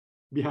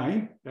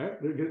behind. There's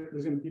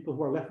going to be people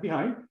who are left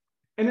behind.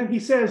 And then he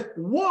says,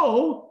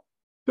 woe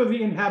to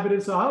the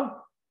inhabitants of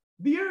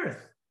the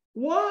earth.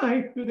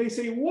 Why do they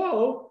say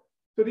woe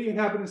to the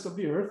inhabitants of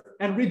the earth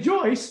and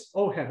rejoice,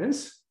 O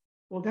heavens?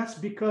 Well, that's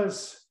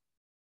because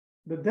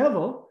the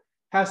devil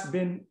has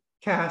been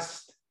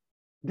cast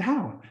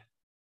down.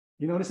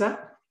 You notice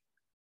that?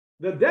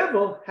 The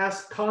devil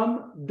has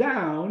come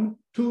down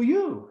to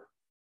you.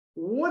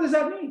 What does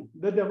that mean?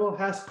 The devil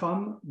has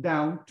come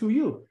down to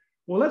you.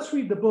 Well, let's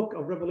read the book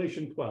of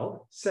Revelation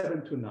 12,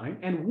 7 to 9.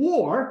 And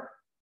war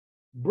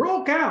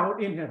broke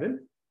out in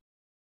heaven.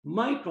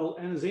 Michael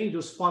and his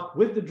angels fought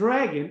with the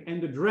dragon,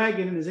 and the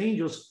dragon and his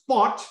angels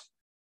fought,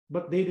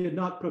 but they did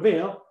not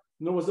prevail,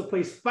 nor was the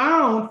place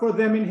found for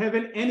them in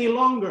heaven any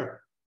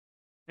longer.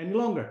 Any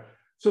longer.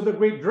 So the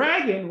great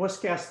dragon was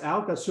cast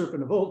out, that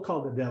serpent of old,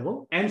 called the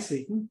devil and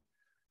Satan,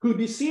 who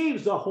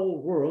deceives the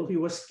whole world. He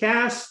was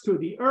cast to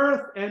the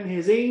earth, and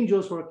his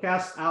angels were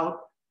cast out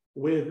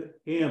with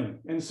him.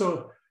 And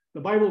so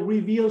the Bible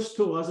reveals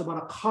to us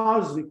about a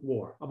cosmic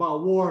war,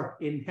 about war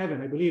in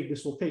heaven. I believe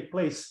this will take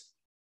place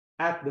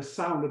at the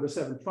sound of the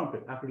seventh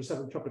trumpet. After the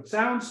seventh trumpet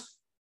sounds,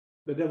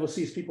 the devil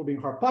sees people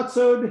being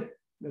harpazoed,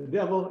 the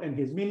devil and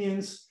his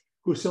minions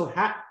who still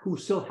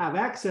have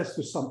access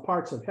to some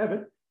parts of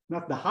heaven,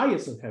 not the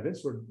highest of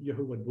heavens where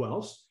Yahuwah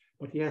dwells,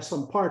 but he has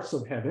some parts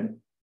of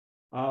heaven.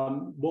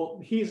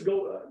 There's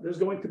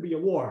going to be a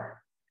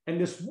war. And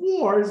this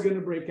war is going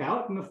to break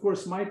out. And of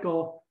course,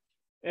 Michael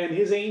and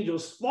his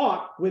angels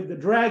fought with the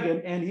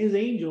dragon and his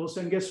angels.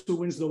 And guess who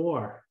wins the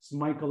war? It's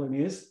Michael and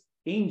his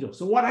angels.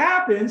 So what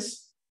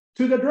happens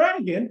to the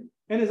dragon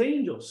and his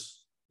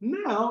angels?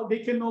 Now they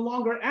can no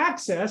longer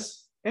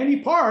access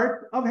any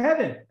part of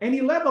heaven, any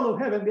level of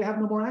heaven. They have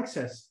no more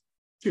access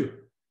to.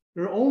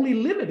 They're only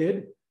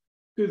limited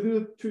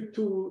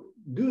to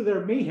do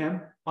their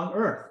mayhem on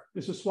earth.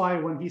 This is why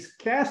when he's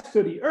cast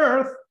to the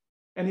earth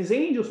and his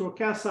angels were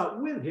cast out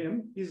with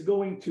him, he's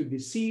going to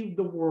deceive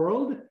the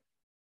world.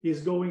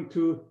 He's going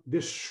to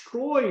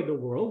destroy the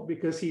world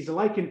because he's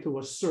likened to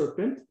a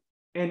serpent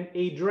and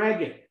a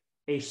dragon.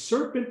 A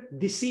serpent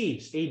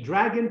deceives, a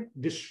dragon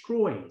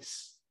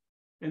destroys.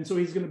 And so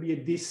he's going to be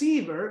a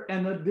deceiver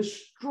and a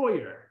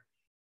destroyer.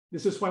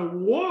 This is why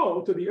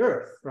woe to the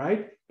earth,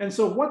 right? And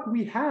so what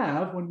we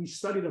have when we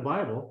study the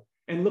Bible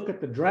and look at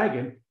the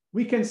dragon,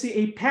 we can see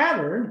a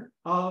pattern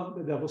of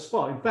the devil's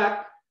fall. In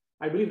fact,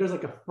 I believe there's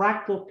like a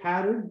fractal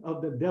pattern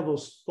of the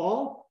devil's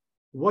fall.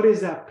 What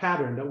is that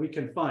pattern that we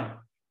can find?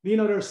 You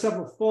know, there are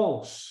several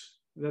falls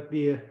that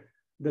the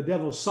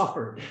devil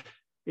suffered.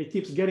 It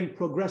keeps getting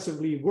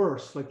progressively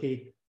worse, like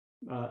a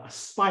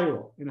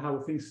spiral. You know how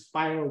things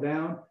spiral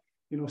down?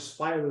 You know,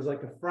 spiral is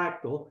like a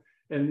fractal.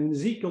 And in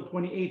Ezekiel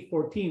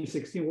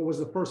 28:14-16, what was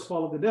the first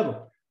fall of the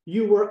devil?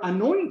 You were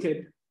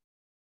anointed,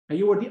 and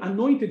you were the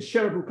anointed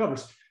cherub who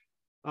covers.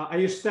 I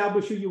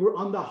establish you were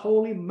on the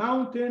holy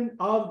mountain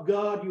of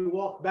God. You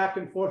walk back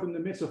and forth in the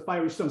midst of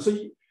fiery stones. So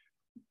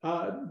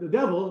the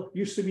devil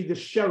used to be the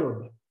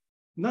cherub.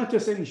 Not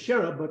just any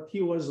cherub, but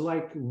he was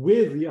like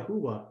with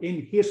Yahuwah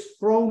in his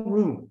throne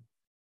room,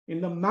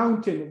 in the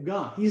mountain of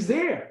God. He's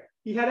there.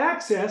 He had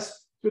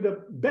access to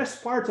the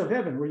best parts of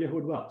heaven where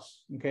Yahuwah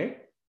dwells, okay?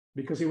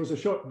 Because he was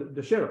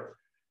the cherub.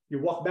 You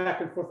walk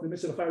back and forth in the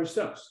midst of the fiery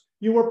stones.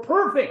 You were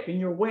perfect in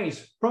your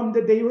ways from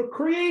the day you were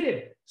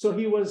created. So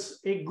he was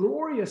a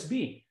glorious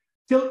being.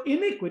 Till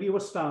iniquity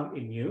was found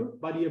in you.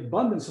 By the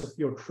abundance of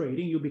your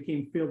trading, you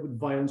became filled with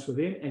violence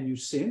within, and you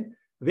sinned.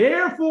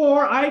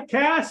 Therefore, I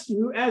cast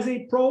you as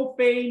a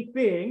profane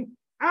thing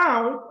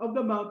out of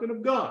the mountain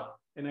of God.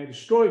 And I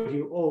destroyed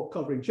you, O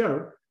covering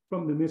cherub,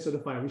 from the midst of the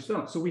fiery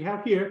stones. So we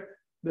have here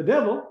the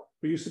devil,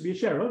 who used to be a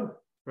cherub,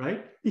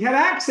 right? He had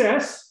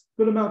access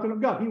to the mountain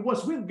of God. He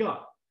was with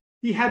God.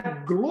 He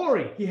had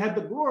glory. He had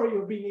the glory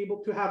of being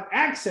able to have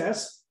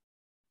access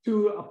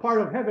to a part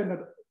of heaven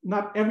that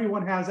not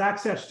everyone has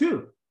access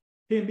to.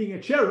 Him being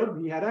a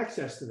cherub, he had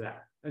access to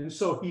that. And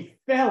so he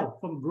fell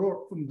from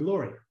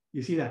glory.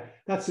 You see that?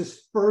 That's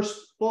his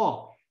first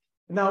fall.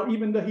 Now,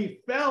 even though he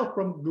fell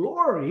from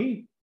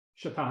glory,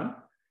 Shaitan,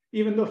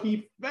 even though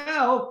he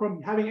fell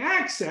from having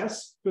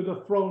access to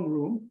the throne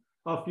room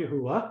of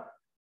Yahuwah,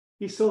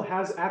 he still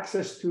has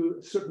access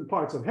to certain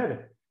parts of heaven.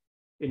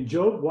 In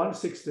Job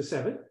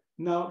 1:6-7,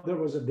 now there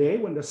was a day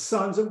when the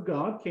sons of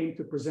God came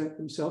to present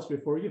themselves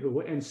before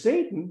Yahuwah, and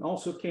Satan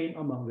also came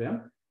among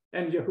them.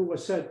 And Yahuwah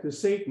said to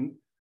Satan,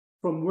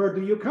 "From where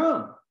do you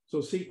come?"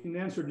 So Satan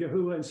answered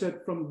Yahuwah and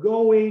said, "From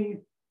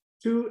going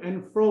to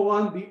and fro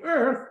on the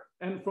earth,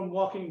 and from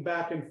walking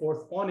back and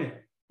forth on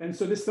it." And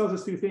so this tells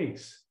us two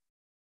things.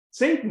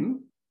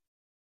 Satan,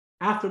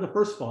 after the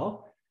first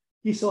fall,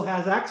 he still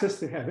has access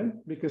to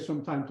heaven because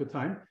from time to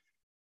time,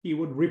 he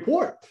would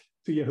report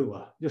to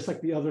Yahuwah, just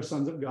like the other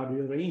sons of God,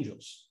 the other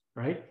angels,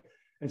 right?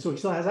 And so he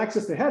still has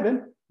access to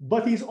heaven,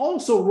 but he's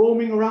also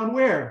roaming around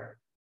where?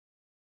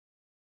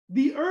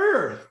 The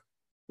earth.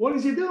 What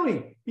is he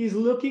doing? He's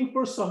looking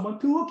for someone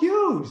to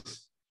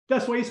accuse.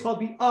 That's why he's called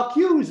the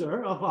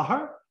accuser of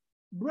our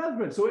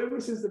brethren. So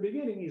ever since the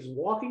beginning, he's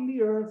walking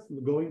the earth,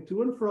 going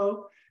to and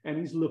fro, and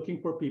he's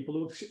looking for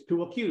people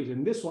to accuse.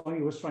 And this one,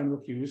 he was trying to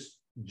accuse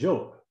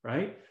Job,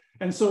 right?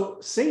 And so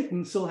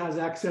Satan still has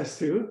access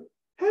to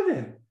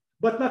heaven,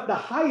 but not the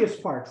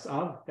highest parts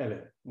of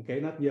heaven, okay?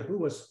 Not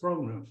Yahuwah's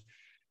throne rooms.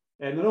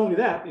 And not only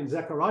that, in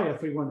Zechariah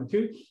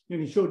 3:1-2,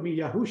 and he showed me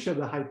Yahusha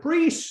the high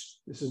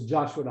priest, this is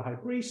Joshua the high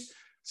priest,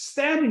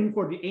 standing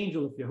before the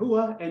angel of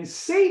Yahuwah, and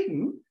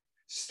Satan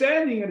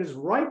standing at his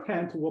right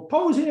hand to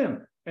oppose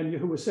him. And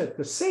Yahuwah said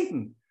to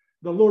Satan,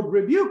 "The Lord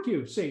rebuke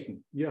you,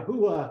 Satan."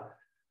 Yahuwah,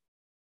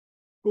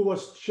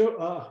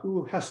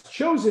 who has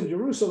chosen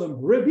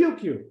Jerusalem,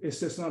 rebuke you. Is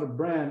this not a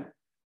brand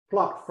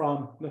plucked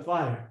from the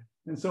fire?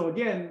 And so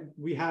again,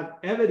 we have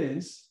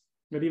evidence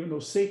that even though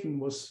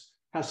Satan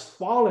has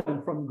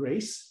fallen from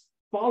grace,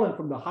 fallen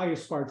from the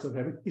highest parts of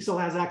heaven, he still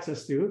has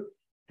access to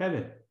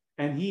heaven.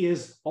 And he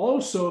is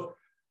also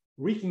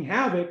wreaking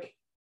havoc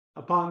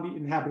upon the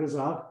inhabitants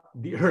of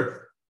the earth.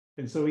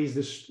 And so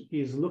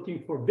he's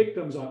looking for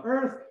victims on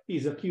earth.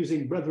 He's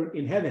accusing brethren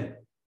in heaven.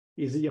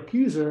 He's the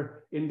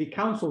accuser in the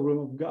council room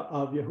of, God,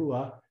 of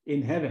Yahuwah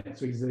in heaven.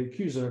 So he's the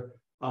accuser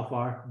of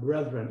our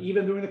brethren,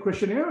 even during the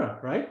Christian era,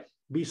 right?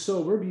 Be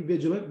sober, be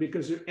vigilant,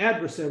 because your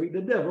adversary, the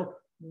devil,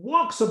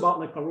 walks about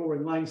like a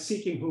roaring lion,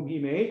 seeking whom he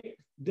may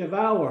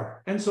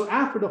devour. And so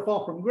after the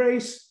fall from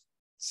grace,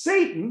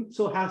 Satan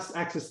still has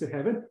access to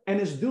heaven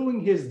and is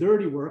doing his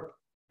dirty work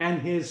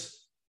and his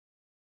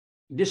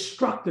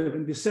destructive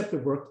and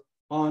deceptive work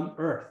on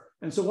earth.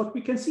 And so what we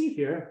can see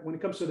here when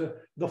it comes to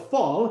the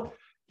fall,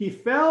 he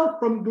fell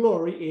from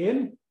glory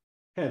in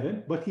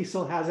heaven, but he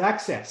still has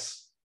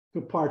access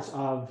to parts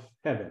of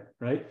heaven,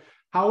 right?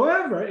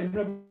 However, in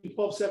Revelation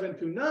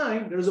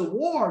 12:7-9, there's a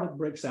war that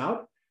breaks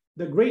out.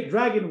 The great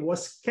dragon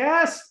was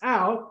cast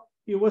out.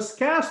 He was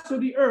cast to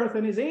the earth,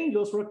 and his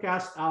angels were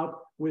cast out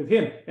with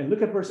him. And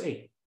look at verse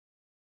 8.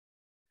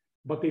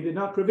 But they did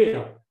not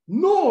prevail,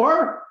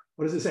 nor,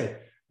 what does it say?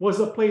 Was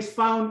a place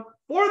found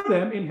for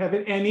them in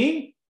heaven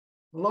any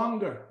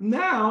longer.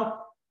 Now,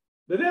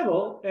 the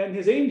devil and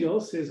his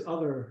angels, his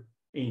other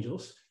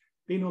angels,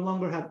 they no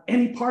longer have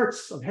any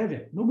parts of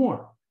heaven, no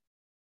more.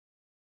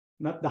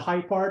 Not the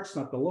high parts,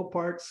 not the low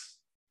parts.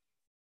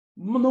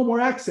 No more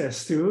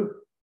access to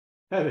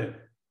heaven.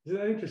 Isn't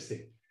that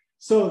interesting?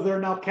 So they're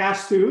now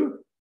cast to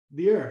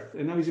the earth.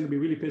 And now he's going to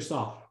be really pissed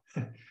off.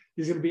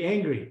 He's going to be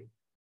angry.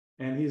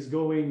 And he's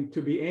going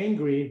to be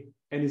angry,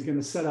 and he's going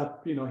to set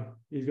up,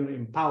 he's going to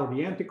empower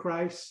the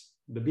Antichrist,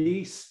 the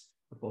beast,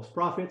 the false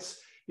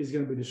prophets. He's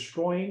going to be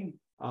destroying.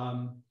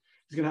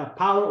 He's going to have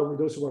power over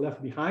those who are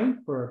left behind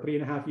for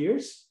 3.5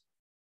 years.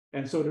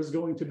 And so there's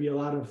going to be a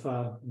lot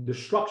of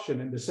destruction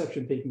and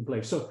deception taking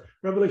place. So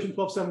Revelation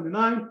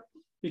 12:7-9,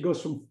 he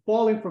goes from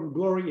falling from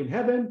glory in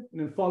heaven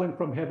and then falling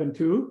from heaven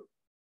to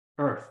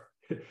earth.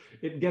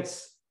 It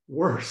gets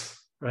worse,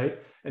 right?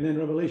 And then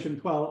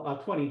Revelation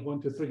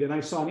 20:1-3, then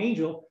I saw an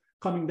angel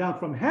coming down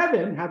from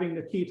heaven, having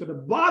the key to the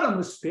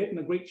bottomless pit and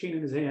a great chain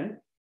in his hand.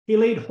 He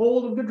laid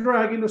hold of the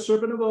dragon, the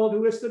serpent of old,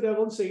 who is the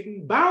devil and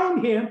Satan,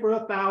 bound him for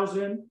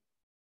 1,000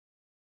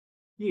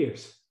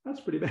 years.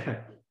 That's pretty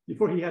bad.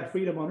 Before he had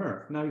freedom on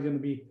earth, now he's going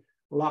to be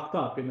locked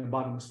up in the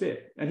bottomless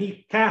pit. And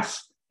he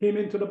cast him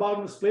into the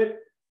bottomless pit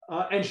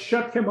and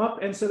shut him up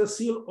and set a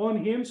seal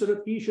on him so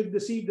that he should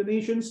deceive the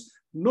nations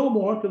no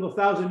more till the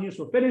 1,000 years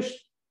were finished.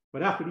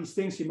 But after these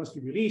things, he must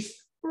be released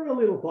for a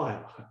little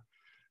while.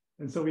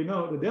 And so we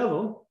know the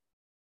devil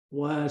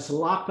was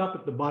locked up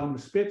at the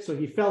bottomless pit. So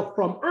he fell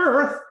from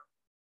earth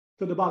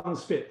to the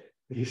bottomless pit.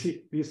 You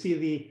see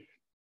the,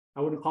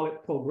 I wouldn't call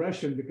it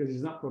progression because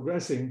he's not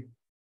progressing.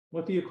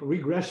 What do you call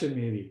regression,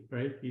 maybe,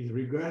 right? He's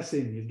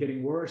regressing. He's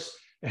getting worse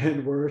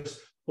and worse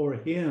for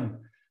him.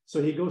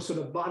 So he goes to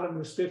the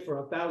bottomless pit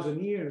for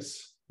 1,000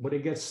 years, but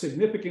it gets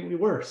significantly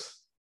worse.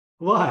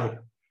 Why?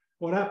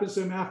 What happens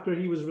to him after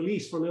he was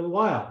released for a little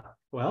while?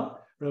 Well,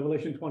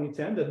 Revelation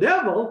 20:10, the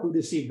devil who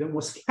deceived them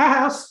was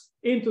cast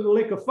into the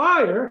lake of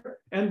fire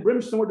and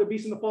brimstone where the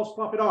beast and the false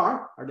prophet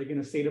are. Are they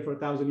going to stay there for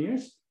 1,000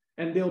 years?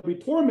 And they'll be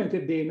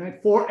tormented day and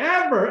night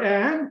forever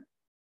and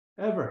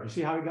ever. You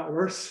see how it got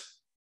worse?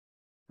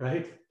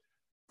 Right?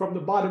 From the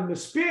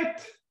bottomless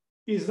pit,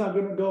 he's not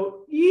going to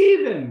go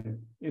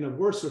even in a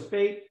worse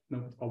fate,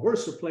 a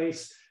worse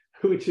place,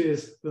 which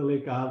is the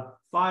lake of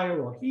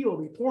fire. Well, he will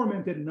be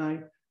tormented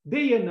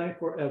day and night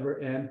forever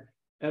and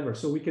ever.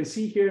 So we can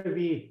see here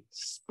the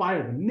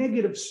spiral, the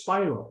negative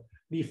spiral,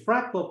 the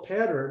fractal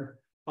pattern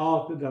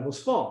of the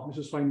devil's fall. This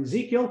is why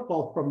Ezekiel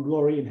fall from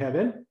glory in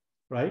heaven,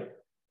 right?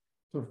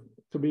 So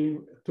to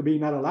be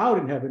not allowed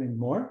in heaven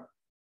anymore.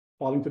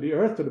 Falling to the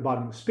earth, to the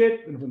bottomless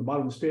pit, and from the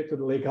bottomless pit to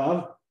the lake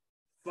of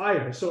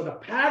fire. So the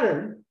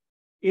pattern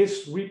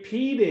is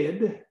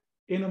repeated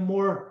in a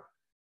more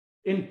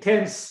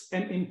intense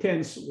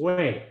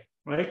way,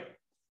 right?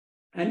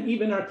 And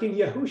even our King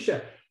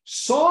Yahusha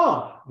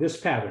saw this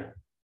pattern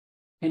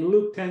in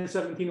Luke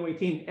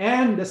 10:17-18,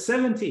 and the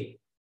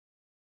 70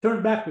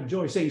 turned back with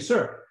joy, saying,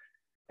 Sir,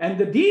 and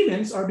the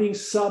demons are being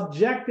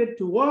subjected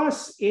to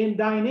us in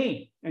thy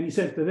name. And he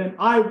said to them,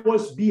 I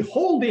was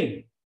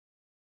beholding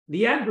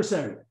the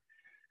adversary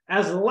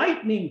as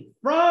lightning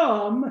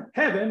from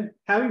heaven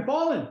having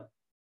fallen.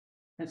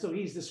 And so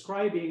he's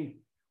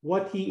describing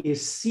what he is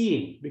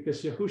seeing,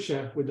 because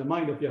Yahusha, with the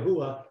mind of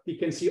Yahuwah, he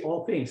can see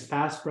all things,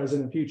 past,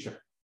 present, and future,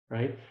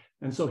 right?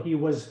 And so he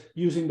was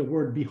using the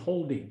word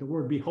beholding. The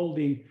word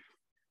beholding,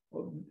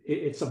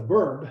 it's a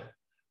verb,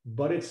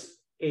 but it's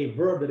a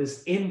verb that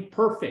is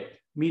imperfect,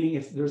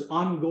 meaning there's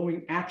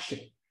ongoing action.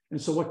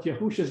 And so what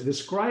Yahusha is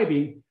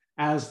describing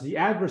as the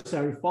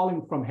adversary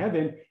falling from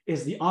heaven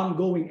is the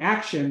ongoing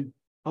action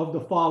of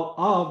the fall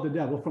of the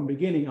devil from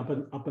beginning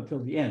up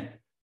until the end.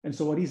 And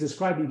so what he's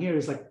describing here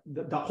is like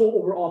the whole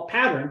overall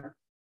pattern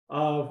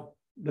of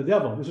the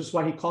devil. This is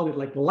why he called it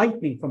like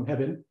lightning from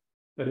heaven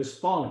that is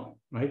falling,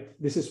 right?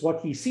 This is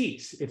what he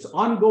sees. It's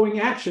ongoing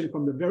action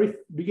from the very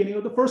beginning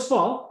of the first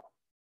fall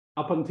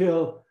up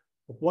until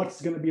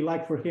what's going to be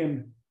like for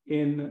him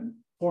in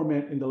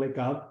torment in the lake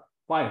of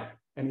fire.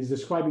 And he's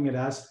describing it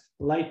as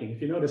lightning.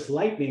 If you notice,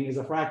 lightning is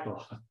a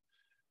fractal.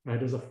 right?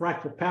 There's a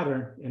fractal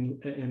pattern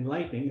in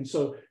lightning. And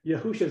so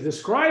Yahushua is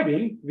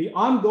describing the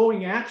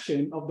ongoing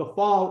action of the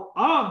fall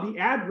of the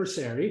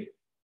adversary.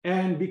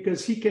 And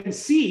because he can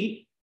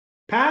see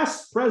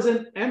past,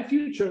 present, and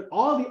future,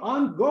 all the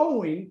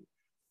ongoing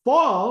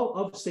fall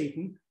of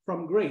Satan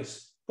from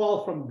grace,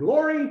 fall from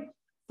glory,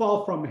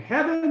 fall from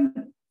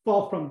heaven,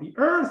 fall from the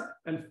earth,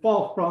 and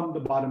fall from the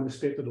bottomless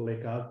pit to the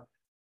lake of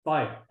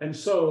fire. And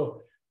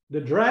so the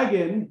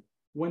dragon,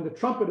 when the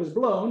trumpet is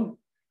blown,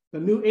 the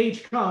new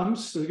age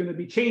comes, there's going to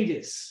be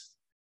changes.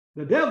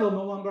 The devil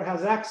no longer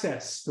has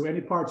access to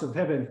any parts of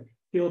heaven.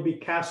 He'll be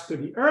cast to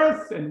the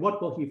earth, and what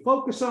will he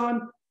focus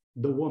on?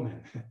 The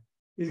woman.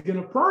 He's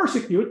going to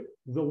persecute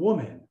the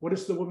woman. What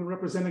does the woman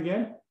represent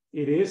again?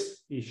 It is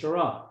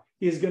Yisharah.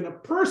 He's going to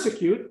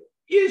persecute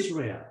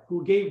Israel,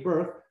 who gave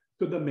birth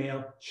to the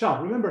male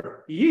child.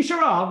 Remember,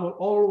 Yisharah will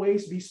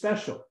always be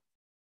special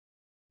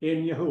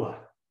in Yahuwah.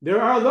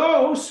 There are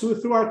those who,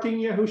 through our King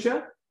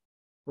Yahushua,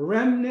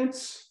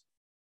 remnants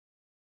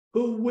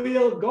who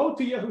will go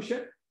to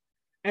Yahushua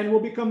and will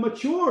become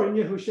mature in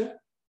Yahushua,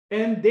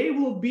 and they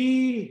will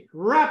be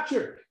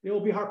raptured. They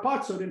will be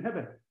harpazoed in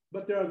heaven.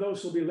 But there are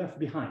those who will be left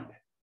behind,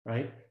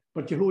 right?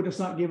 But Yahuwah does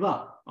not give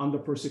up on the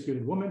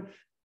persecuted woman.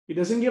 He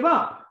doesn't give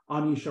up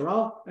on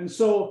Yisharah. And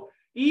so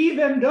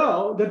even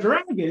though the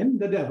dragon,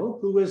 the devil,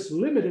 who is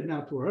limited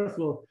now to earth,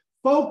 will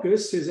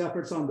focus his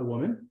efforts on the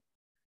woman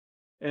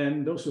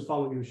and those who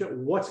follow Yahushua,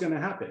 what's going to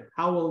happen?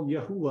 How will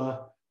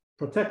Yahuwah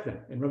protect them?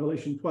 In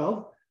Revelation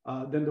 12,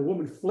 then the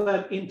woman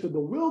fled into the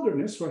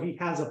wilderness where he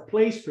has a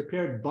place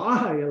prepared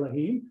by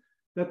Elohim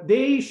that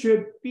they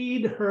should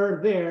feed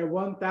her there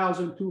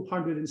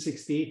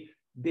 1,260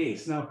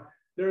 days. Now,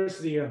 there's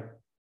the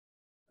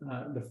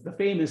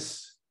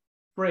famous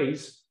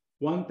phrase,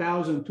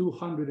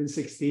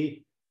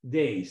 1,260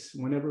 days.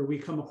 Whenever we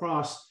come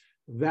across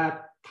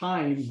that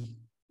time,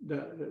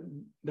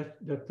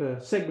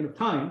 that segment of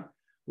time,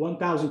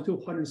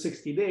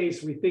 1,260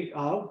 days, we think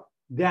of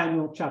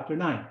Daniel chapter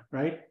 9,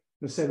 right?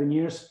 The 7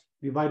 years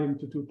divided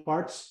into two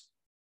parts,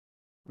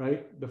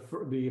 right? The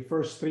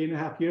first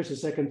 3.5 years, the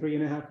second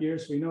 3.5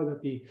 years. We know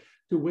that the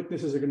two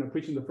witnesses are going to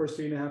preach in the first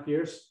 3.5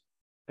 years,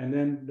 and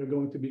then they're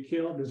going to be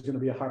killed. There's going to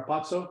be a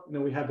harpazo, and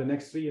then we have the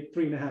next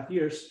 3.5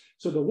 years.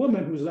 So the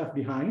woman who's left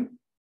behind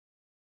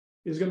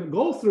is going to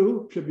go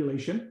through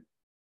tribulation,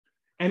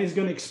 and is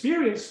going to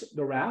experience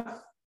the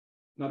wrath,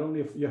 not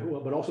only of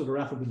Yahuwah, but also the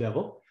wrath of the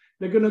devil.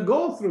 They're going to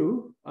go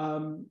through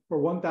for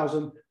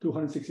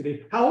 1,260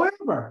 days.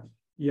 However,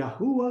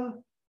 Yahuwah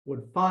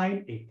would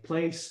find a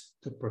place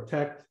to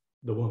protect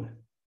the woman.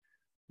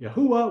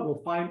 Yahuwah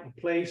will find a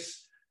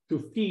place to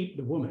feed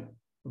the woman.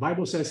 The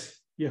Bible says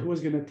Yahuwah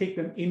is going to take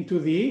them into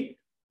the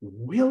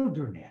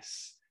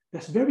wilderness.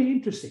 That's very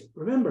interesting.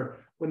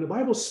 Remember, when the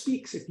Bible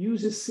speaks, it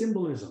uses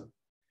symbolism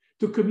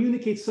to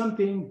communicate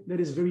something that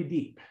is very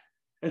deep.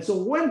 And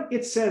so when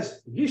it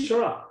says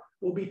Yisharah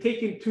will be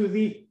taken to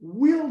the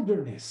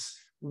wilderness,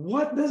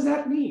 what does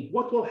that mean?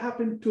 What will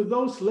happen to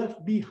those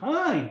left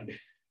behind?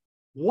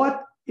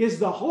 What is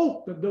the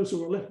hope that those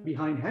who are left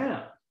behind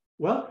have?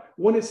 Well,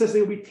 when it says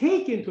they will be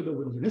taken to the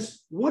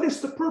wilderness, what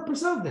is the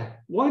purpose of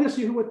that? Why does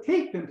Yahuwah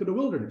take them to the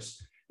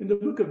wilderness? In the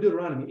book of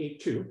Deuteronomy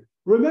 8:2,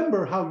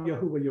 remember how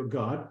Yahuwah your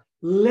God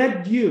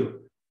led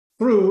you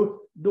through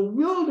the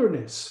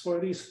wilderness for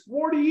these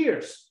 40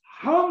 years,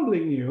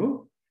 humbling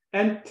you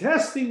and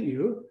testing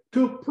you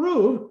to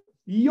prove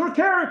your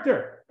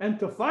character and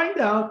to find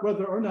out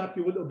whether or not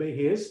you would obey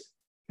his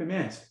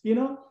commands. You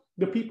know,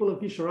 the people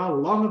of Israel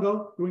long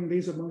ago, during the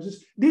days of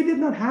Moses, they did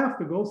not have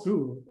to go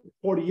through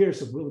 40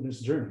 years of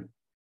wilderness journey,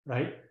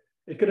 right?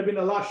 It could have been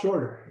a lot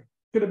shorter.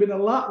 It could have been a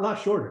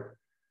lot shorter.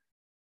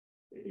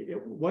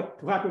 What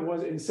happened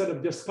was instead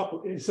of just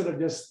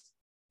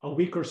a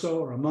week or so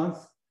or a month,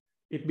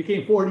 it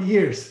became 40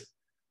 years.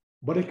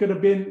 But they could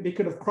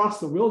have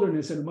crossed the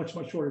wilderness in a much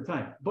shorter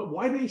time. But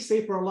why did they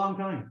stay for a long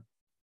time?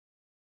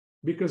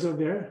 Because of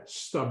their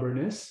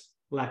stubbornness,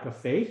 lack of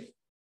faith,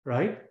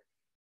 right?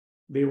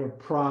 They were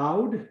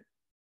proud,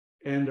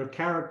 and their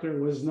character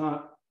was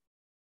not,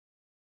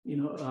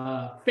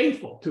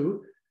 faithful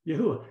to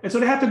Yahuwah. And so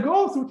they had to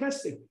go through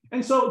testing.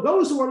 And so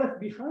those who are left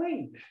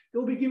behind,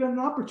 they'll be given an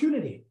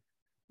opportunity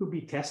to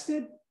be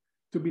tested,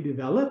 to be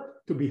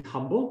developed, to be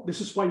humble.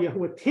 This is why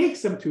Yahuwah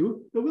takes them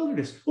to the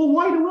wilderness. Well,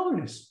 why the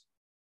wilderness?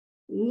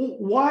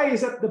 Why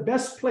is that the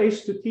best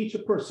place to teach a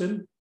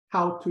person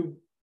how to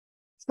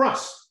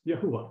trust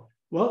Yahuwah?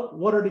 Well,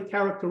 what are the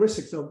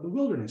characteristics of the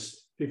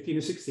wilderness? 15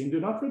 to 16, do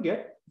not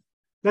forget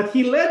that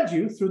he led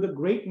you through the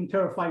great and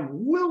terrifying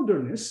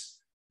wilderness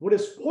with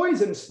its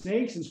poisonous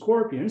snakes and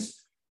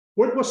scorpions,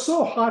 where it was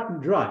so hot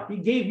and dry. He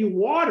gave you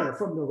water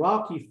from the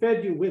rock. He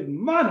fed you with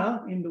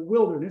manna in the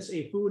wilderness,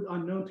 a food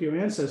unknown to your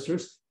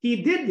ancestors.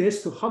 He did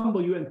this to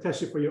humble you and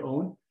test you for your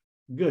own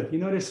good. You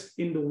notice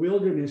in the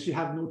wilderness, you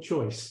have no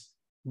choice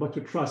but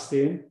to trust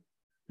in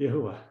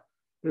Yahuwah.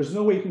 There's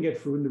no way you can get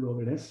food in the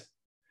wilderness.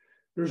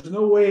 There's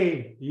no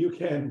way you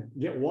can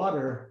get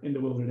water in the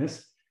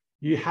wilderness.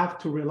 You have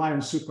to rely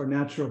on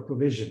supernatural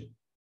provision.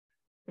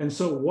 And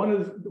so one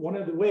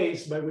of the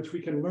ways by which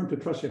we can learn to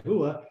trust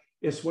Yahuwah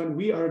is when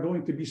we are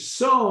going to be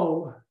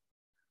so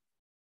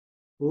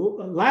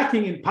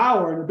lacking in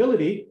power and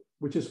ability,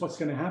 which is what's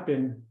going to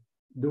happen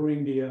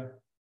during the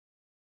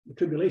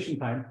tribulation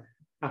time.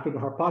 After the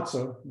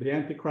harpazo, the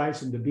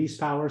Antichrist and the beast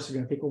powers are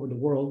going to take over the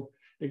world.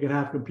 They're going to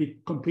have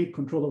complete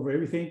control over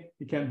everything.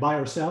 You can't buy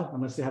or sell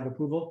unless they have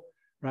approval,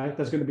 right?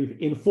 That's going to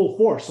be in full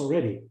force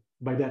already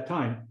by that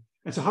time.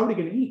 And so how are they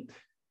going to eat?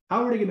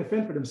 How are they going to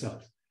fend for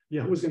themselves?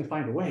 Yahuwah's going to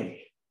find a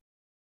way.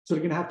 So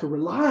they're going to have to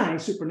rely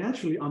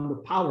supernaturally on the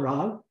power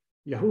of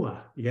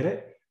Yahuwah. You get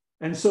it?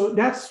 And so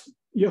that's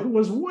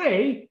Yahuwah's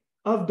way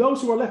of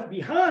those who are left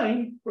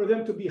behind, for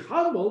them to be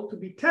humbled, to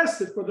be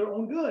tested for their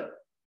own good.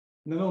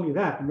 Not only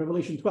that, in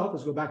Revelation 12,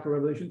 let's go back to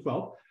Revelation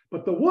 12,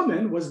 but the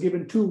woman was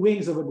given 2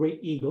 wings of a great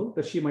eagle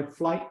that she might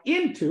fly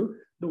into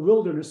the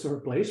wilderness to her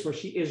place where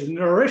she is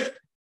nourished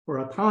for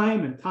a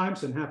time and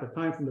times and half a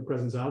time from the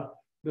presence of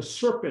the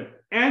serpent.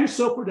 And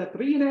so for that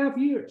 3.5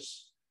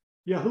 years,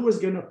 Yahuwah is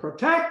going to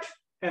protect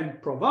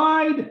and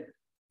provide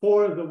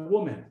for the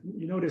woman.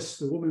 You notice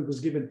the woman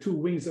was given 2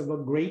 wings of a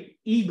great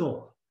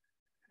eagle.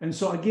 And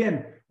so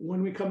again,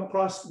 when we come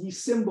across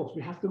these symbols,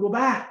 we have to go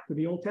back to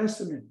the Old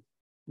Testament.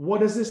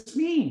 What does this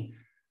mean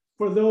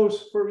for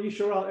those, for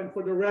Israel and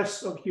for the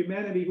rest of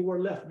humanity who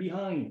are left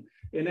behind?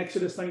 In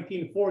Exodus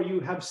 19:4, you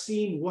have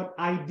seen what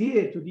I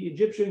did to the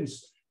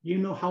Egyptians. You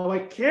know how I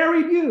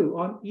carried you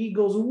on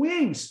eagle's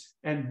wings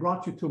and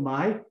brought you to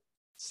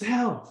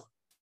myself.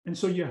 And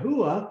so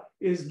Yahuwah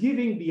is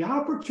giving the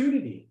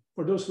opportunity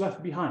for those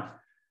left behind,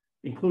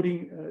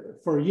 including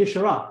for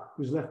Yisrael,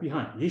 who's left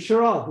behind,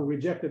 Yisrael, who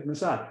rejected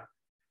Messiah,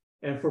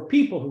 and for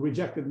people who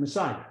rejected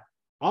Messiah.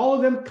 All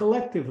of them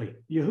collectively,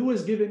 Yahuwah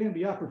is giving them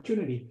the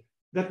opportunity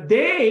that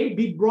they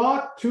be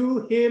brought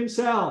to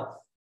himself.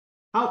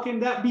 How can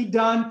that be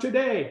done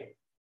today?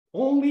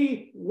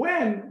 Only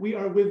when we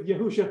are with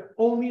Yahusha,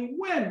 only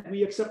when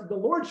we accept the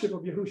lordship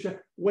of Yahusha,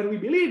 when we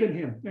believe in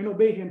him and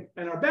obey him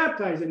and are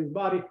baptized in his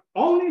body,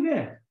 only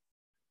then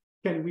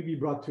can we be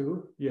brought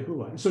to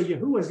Yahuwah. And so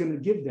Yahuwah is going to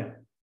give them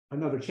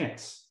another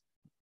chance.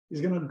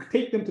 He's going to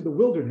take them to the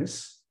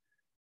wilderness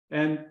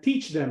and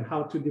teach them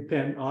how to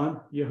depend on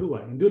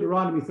Yahuwah. In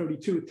Deuteronomy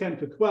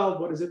 32:10-12,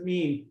 what does it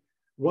mean?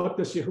 What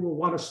does Yahuwah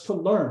want us to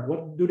learn?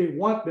 What do they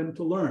want them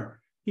to learn?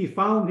 He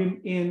found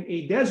him in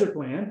a desert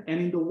land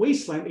and in the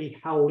wasteland, a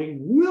howling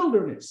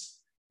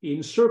wilderness. He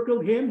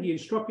encircled him, he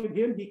instructed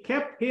him, he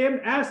kept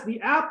him as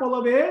the apple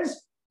of his.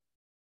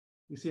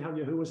 You see how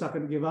Yahuwah's not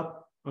going to give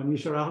up on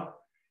Israel,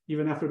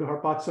 even after the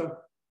harpazo?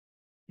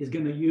 He's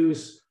going to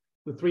use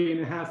the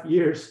 3.5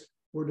 years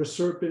where the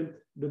serpent,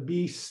 the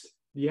beast,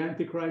 the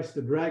Antichrist,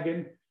 the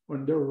dragon,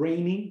 when they're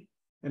reigning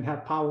and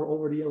have power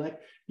over the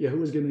elect.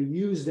 Yahuwah is going to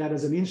use that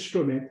as an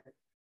instrument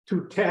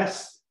to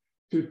test,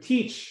 to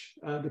teach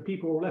the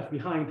people who are left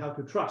behind how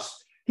to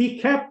trust. He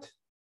kept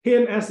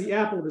him as the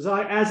apple of his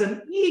eye, as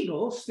an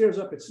eagle stirs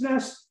up its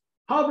nest,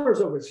 hovers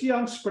over its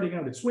young, spreading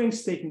out its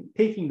wings,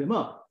 taking them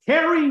up,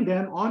 carrying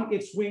them on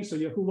its wings. So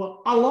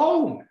Yahuwah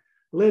alone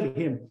led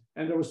him,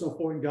 and there was no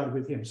foreign God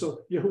with him.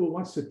 So Yahuwah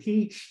wants to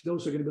teach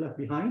those who are going to be left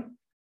behind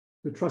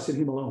to trust in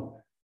him alone,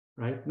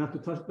 right? Not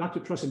to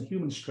trust in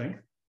human strength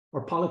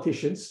or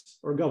politicians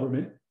or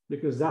government,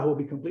 because that will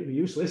be completely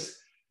useless.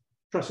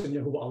 Trust in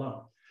Yahuwah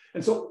alone.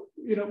 And so,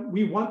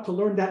 we want to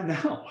learn that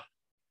now,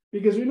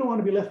 because we don't want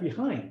to be left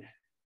behind.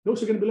 Those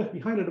who are going to be left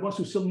behind are the ones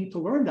who still need to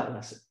learn that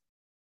lesson.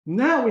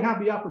 Now we have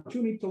the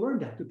opportunity to learn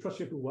that, to trust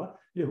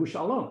Yahuwah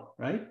alone,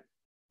 right?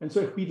 And so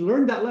if we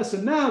learn that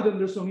lesson now, then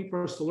there's no need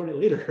for us to learn it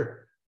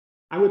later.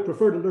 I would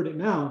prefer to learn it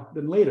now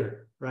than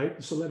later,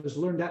 right? So let us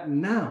learn that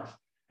now.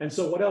 And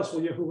so what else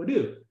will Yahuwah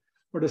do?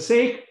 For the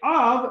sake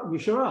of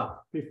Yisharah,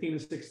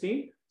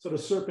 15-16. So the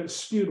serpent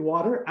spewed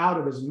water out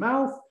of his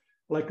mouth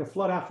like a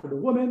flood after the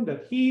woman,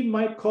 that he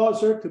might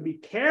cause her to be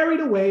carried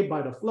away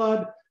by the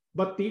flood.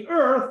 But the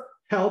earth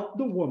helped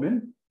the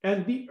woman,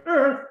 and the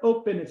earth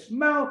opened its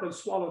mouth and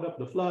swallowed up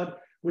the flood,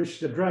 which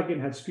the dragon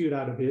had spewed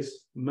out of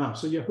his mouth.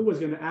 So Yahuwah is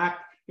going to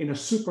act in a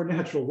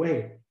supernatural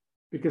way,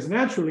 because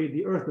naturally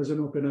the earth doesn't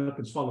open up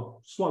and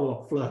swallow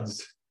up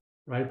floods,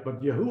 right?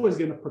 But Yahuwah is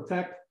going to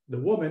protect the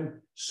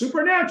woman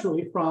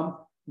supernaturally from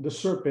the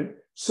serpent,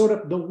 so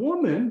that the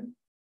woman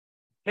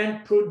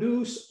can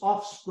produce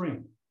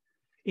offspring.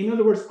 In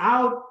other words,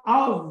 out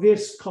of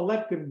this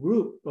collective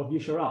group of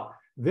Yisrael,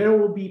 there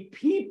will be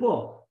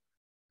people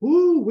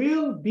who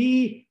will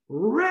be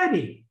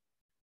ready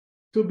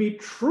to be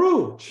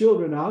true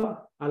children of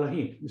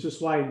Elohim. This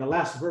is why in the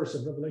last verse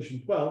of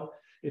Revelation 12,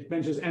 it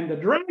mentions, and the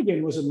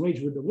dragon was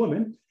enraged with the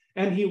woman,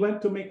 and he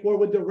went to make war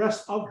with the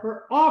rest of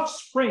her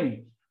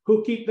offspring,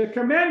 who keep the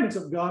commandments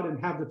of God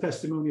and have the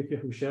testimony of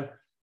Yahushua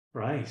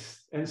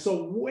Christ. And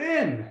so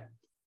when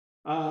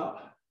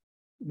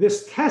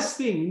this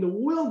testing in the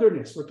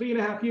wilderness for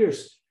 3.5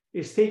 years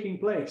is taking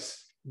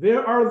place,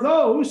 there are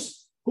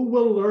those who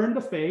will learn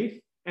the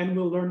faith and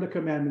will learn the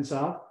commandments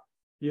of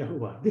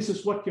Yahuwah. This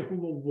is what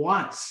Yahuwah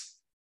wants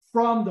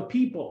from the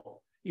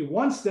people. He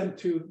wants them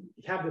to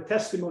have the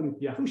testimony of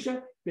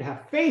Yahushua. They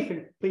have faith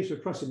and place their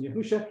trust in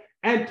Yahushua.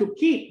 and to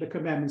keep the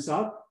commandments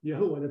of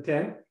Yahuwah, the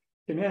 10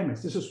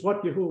 commandments. This is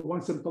what Yahuwah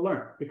wants them to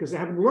learn, because they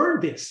haven't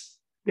learned this.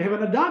 They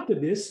haven't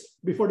adopted this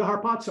before the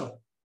harpazo.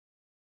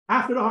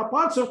 After the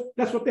harpazo,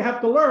 that's what they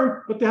have to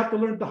learn, but they have to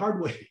learn the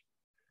hard way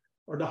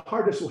or the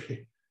hardest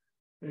way.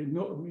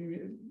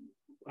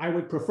 I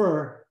would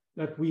prefer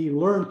that we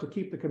learn to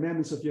keep the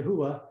commandments of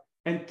Yahuwah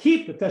and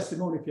keep the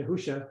testimony of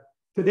Yahusha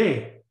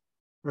today,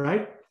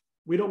 right?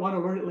 We don't want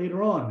to learn it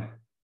later on.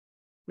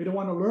 We don't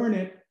want to learn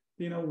it,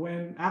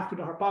 when after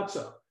the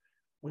harpazo.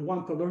 We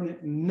want to learn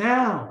it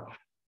now.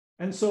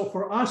 And so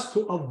for us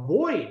to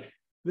avoid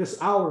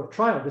this hour of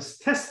trial, this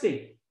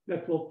testing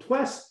that will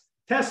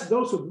test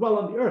those who dwell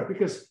on the earth,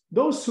 because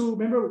those who,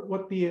 remember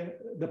what the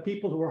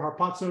people who were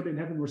harpazoed in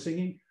heaven were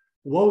singing?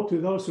 Woe to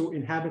those who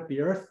inhabit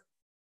the earth.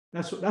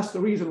 That's the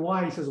reason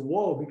why he says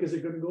woe, because they're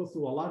going to go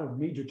through a lot of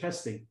major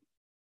testing.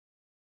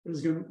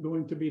 There's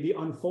going to be the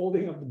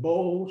unfolding of the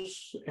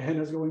bowls, and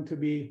there's going to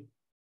be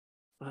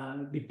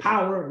the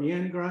power of the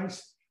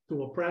Antichrist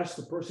to oppress,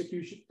 to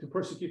persecute,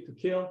 to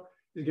kill.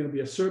 There's going to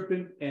be a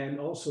serpent and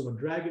also a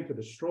dragon to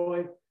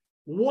destroy.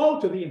 Woe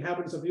to the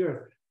inhabitants of the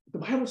earth. The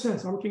Bible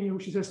says, our King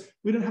Yahushua says,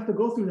 we don't have to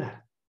go through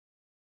that.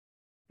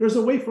 There's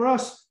a way for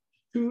us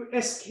to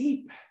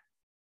escape.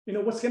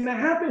 What's going to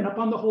happen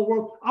upon the whole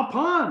world,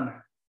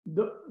 upon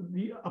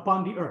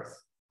the earth.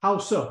 How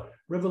so?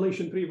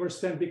 Revelation 3 verse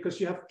 10, because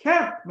you have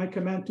kept my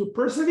command to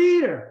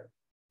persevere,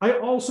 I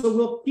also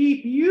will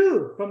keep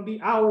you from the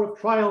hour of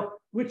trial,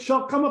 which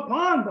shall come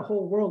upon the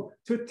whole world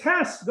to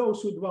test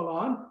those who dwell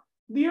on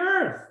the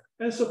earth.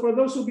 And so for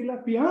those who be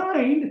left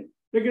behind,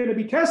 they're going to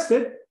be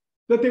tested,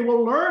 that they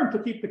will learn to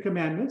keep the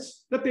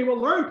commandments, that they will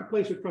learn to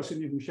place their trust in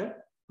Yahusha,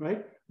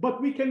 right?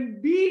 But we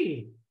can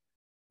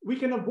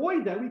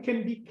avoid that. We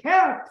can be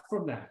kept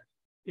from that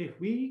if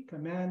we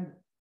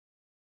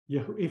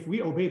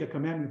obey the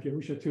commandment of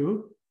Yahusha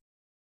to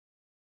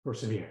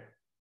persevere,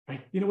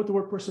 right? You know what the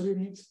word persevere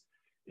means?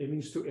 It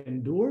means to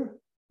endure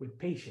with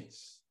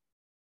patience.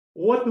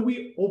 What do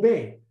we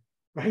obey,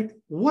 right?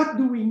 What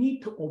do we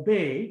need to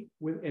obey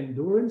with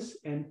endurance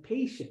and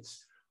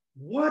patience?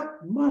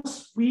 What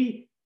must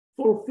we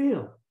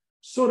fulfill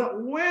so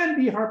that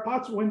when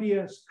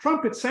the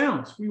trumpet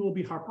sounds, we will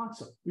be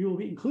harpazo. We will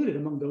be included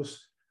among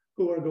those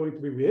who are going to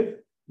be with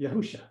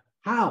Yahusha.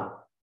 How?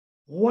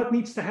 What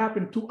needs to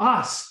happen to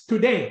us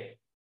today?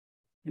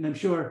 And I'm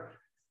sure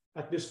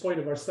at this point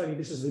of our study,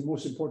 this is the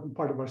most important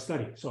part of our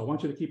study. So I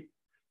want you to keep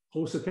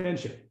close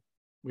attention.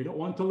 We don't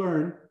want to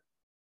learn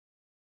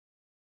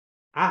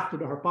after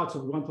the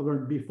harpazo. We want to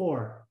learn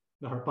before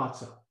the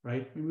harpazo,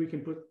 right? And we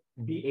can put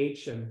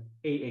BH and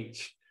AH.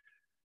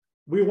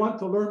 We want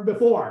to learn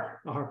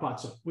before the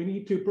harpazo. We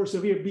need to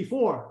persevere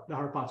before the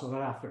harpazo,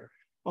 not after.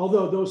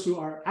 Although those who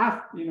are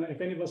after, if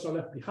any of us are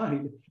left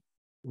behind,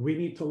 we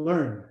need to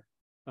learn,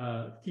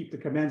 keep the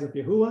commands of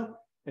Yahuwah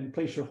and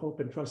place your hope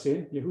and trust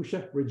in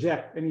Yahusha.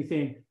 Reject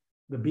anything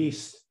the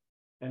beast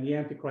and the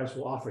Antichrist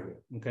will offer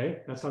you. Okay,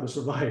 that's how to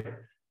survive.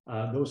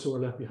 Those who are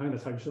left behind,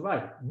 that's how you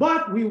survive.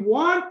 But we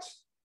want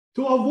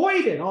to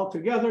avoid it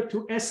altogether,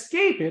 to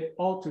escape it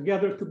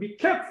altogether, to be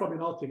kept from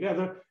it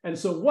altogether. And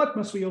so what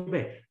must we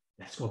obey?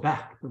 Let's go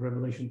back to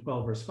Revelation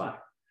 12, verse 5.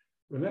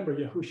 Remember,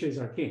 Yahusha is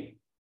our king.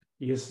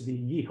 He is the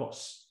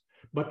Yihos.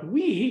 But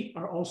we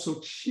are also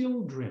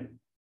children,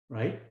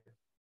 right?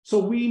 So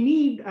we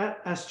need,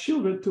 as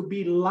children, to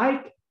be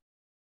like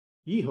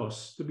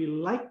Yihos, to be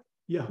like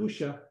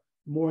Yahusha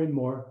more and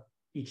more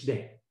each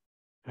day,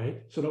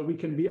 right? So that we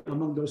can be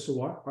among those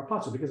who are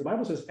harpazo. Because the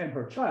Bible says, and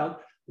her child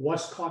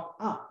was caught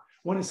up.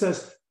 When it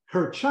says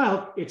her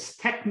child, it's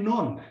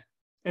teknon.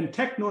 And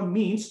teknon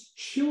means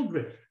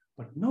children.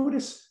 But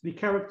notice the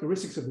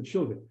characteristics of the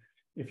children.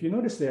 If you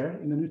notice there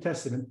in the New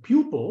Testament,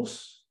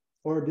 pupils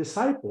or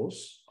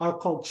disciples are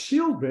called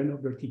children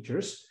of their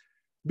teachers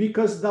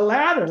because the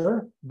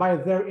latter, by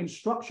their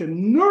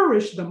instruction,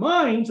 nourish the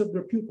minds of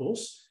their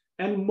pupils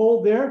and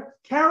mold their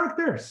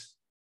characters.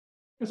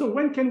 And so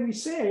when can we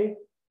say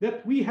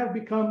that we have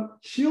become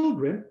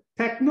children,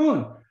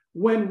 teknon?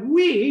 When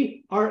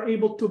we are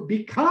able to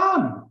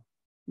become,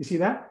 you see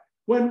that?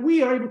 When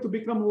we are able to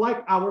become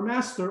like our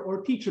master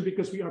or teacher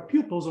because we are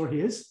pupils or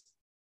his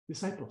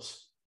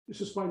disciples.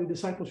 This is why the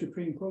discipleship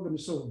training program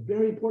is so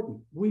very important.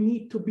 We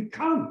need to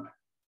become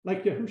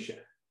like Yahusha.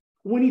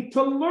 We need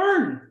to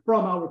learn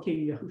from our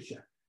King Yahusha.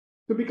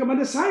 To become a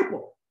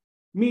disciple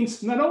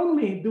means not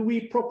only do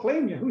we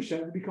proclaim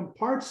Yahusha, we become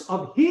parts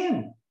of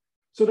him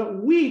so that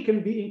we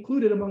can be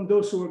included among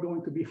those who are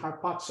going to be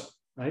harpazo,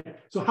 right?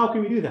 So how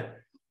can we do that?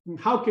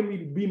 How can we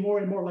be more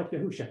and more like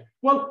Yahusha?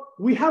 Well,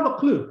 we have a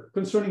clue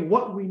concerning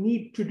what we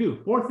need to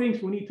do. 4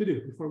 things we need to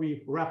do before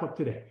we wrap up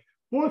today.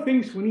 4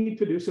 things we need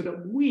to do so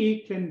that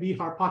we can be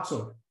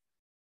harpazo.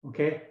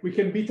 Okay? We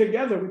can be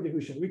together with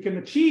Yahusha. We can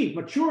achieve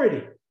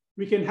maturity.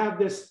 We can have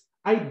this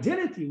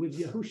identity with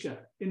Yahusha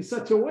in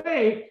such a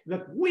way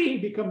that we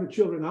become the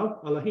children of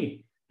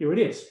Elohim. Here it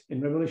is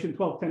in Revelation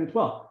 12, 10 and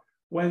 12.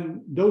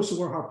 When those who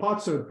were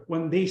harpazo,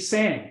 when they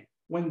sang,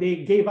 when they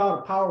gave out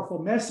a powerful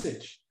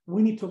message,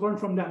 we need to learn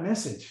from that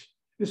message.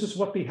 This is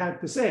what they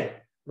had to say.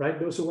 right?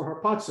 Those who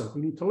were harpazo,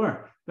 we need to learn.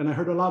 Then I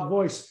heard a loud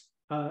voice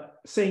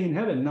saying in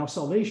heaven, now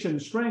salvation,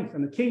 strength,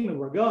 and the kingdom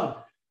of our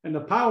God, and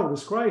the power of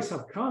his Christ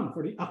have come,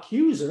 for the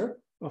accuser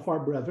of our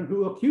brethren,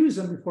 who accused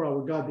them before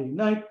our God day and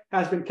night,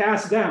 has been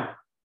cast down.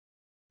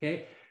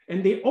 Okay,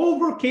 and they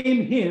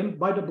overcame him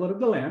by the blood of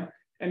the Lamb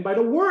and by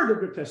the word of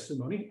their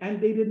testimony,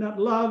 and they did not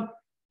love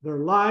their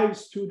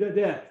lives to the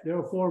death.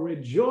 Therefore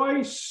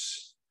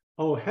rejoice,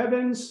 O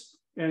heavens,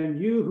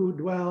 and you who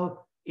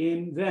dwell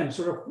in them.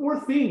 So there are 4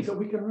 things that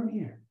we can learn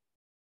here.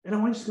 And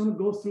I'm just going to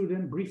go through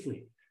them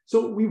briefly.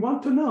 So we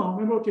want to know,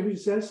 remember what he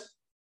says?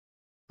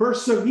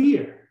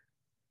 Persevere.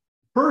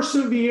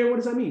 Persevere, what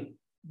does that mean?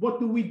 What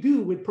do we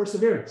do with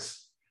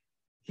perseverance?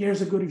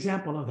 Here's a good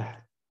example of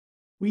that.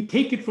 We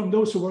take it from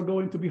those who are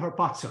going to be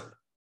harpazo.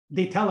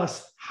 They tell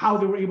us how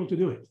they were able to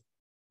do it.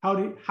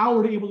 How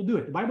were they able to do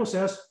it? The Bible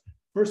says,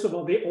 first of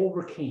all, they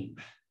overcame.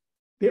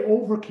 They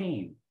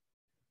overcame.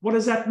 What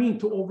does that mean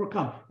to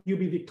overcome? You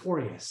be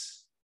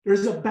victorious.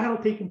 There's a battle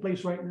taking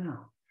place right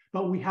now,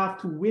 but we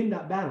have to win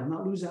that battle,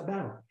 not lose that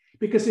battle.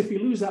 Because if we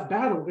lose that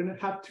battle, we're going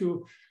to have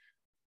to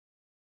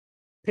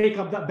take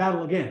up that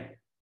battle again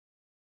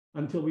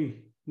until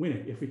we win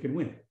it, if we can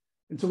win it.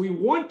 And so we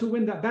want to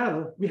win that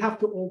battle, we have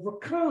to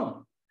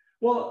overcome.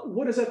 Well,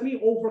 what does that mean,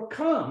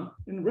 overcome?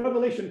 In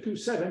Revelation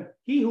 2:7,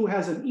 he who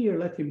has an ear,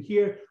 let him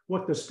hear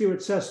what the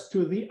Spirit says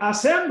to the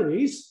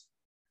assemblies.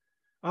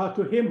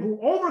 To him who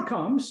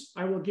overcomes,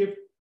 I will give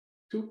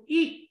to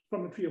eat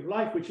from the tree of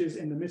life, which is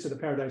in the midst of the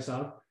paradise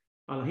of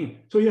Elohim.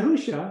 So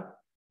Yahushua,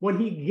 when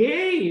he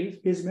gave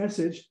his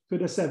message to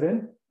the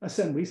 7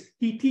 assemblies,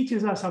 he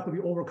teaches us how to be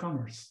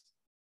overcomers.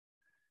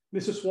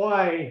 This is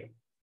why,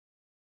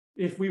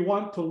 if we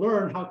want to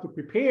learn how to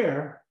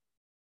prepare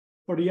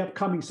for the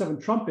upcoming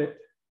 7th trumpet,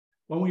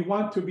 when we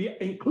want to be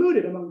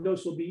included among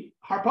those who will be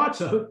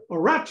harpazo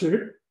or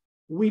raptured,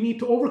 we need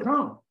to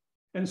overcome.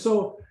 And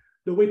so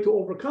the way to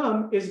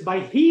overcome is by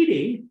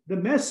heeding the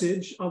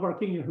message of our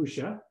King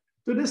Yahushua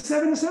to the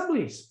 7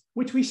 assemblies,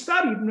 which we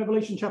studied in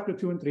Revelation chapter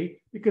 2 and 3,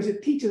 because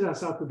it teaches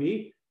us how to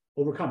be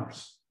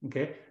overcomers.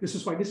 Okay, this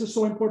is why this is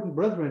so important,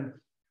 brethren.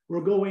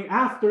 We're going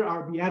after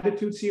our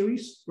Beatitude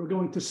series. We're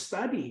going to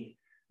study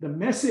the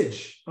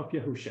message of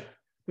Yahushua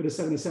to the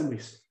 7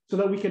 assemblies so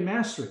that we can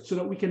master it, so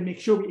that we can make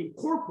sure we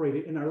incorporate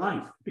it in our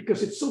life,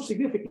 because it's so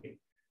significant.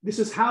 This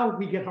is how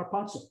we get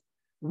harpazo.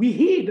 We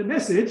heed the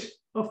message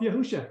of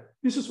Yahushua.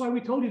 This is why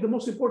we told you the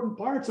most important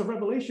parts of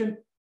Revelation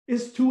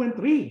is 2 and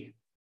 3.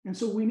 And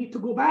so we need to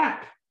go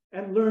back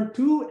and learn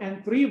 2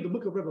 and 3 of the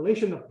book of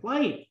Revelation,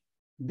 apply it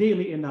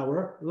daily in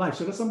our life.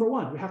 So that's number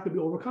 1. We have to be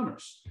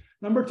overcomers.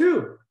 Number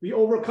 2, we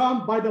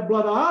overcome by the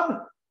blood of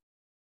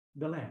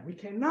the Lamb. We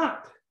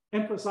cannot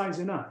emphasize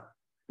enough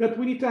that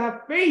we need to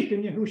have faith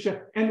in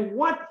Yahushua and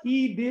what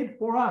he did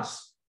for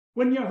us.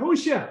 When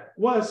Yahushua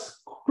was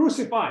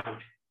crucified,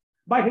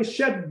 by his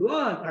shed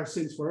blood, our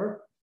sins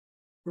were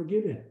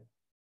forgiven.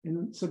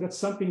 And so that's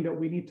something that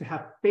we need to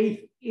have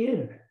faith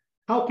in.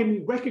 How can we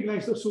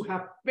recognize those who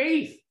have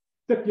faith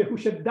that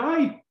Yahushua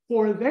died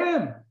for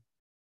them?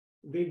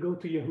 They go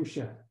to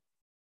Yahushua.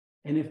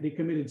 And if they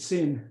committed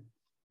sin,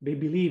 they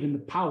believe in the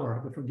power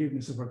of the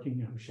forgiveness of our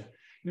King Yahushua.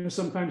 You know,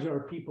 sometimes there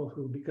are people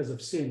who, because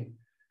of sin,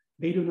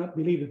 they do not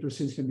believe that their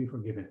sins can be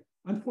forgiven.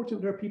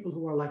 Unfortunately, there are people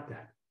who are like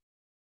that,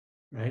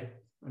 right?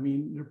 I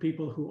mean, there are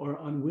people who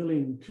are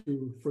unwilling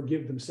to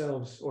forgive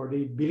themselves, or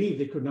they believe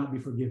they could not be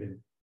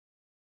forgiven.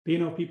 Do you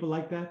know people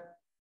like that?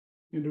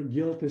 And their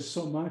guilt is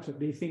so much that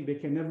they think they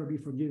can never be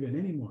forgiven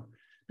anymore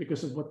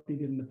because of what they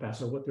did in the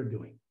past or what they're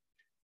doing,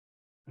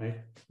 right?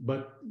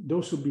 But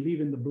those who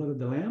believe in the blood of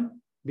the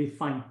Lamb, they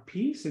find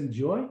peace and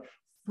joy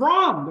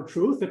from the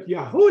truth that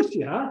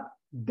Yahushua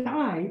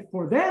died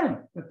for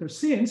them, that their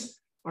sins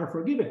are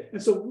forgiven.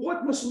 And so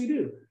what must we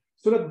do?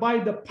 So that by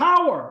the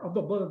power of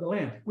the blood of the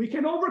Lamb, we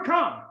can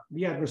overcome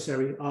the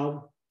adversary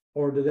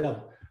or the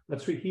devil.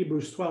 Let's read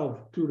Hebrews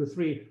 12,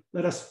 2-3.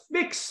 Let us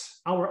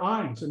fix our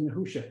eyes on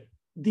Yahushua,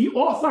 the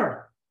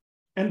author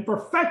and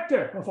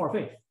perfecter of our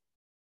faith,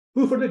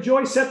 who for the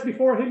joy set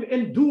before him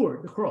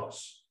endured the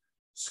cross,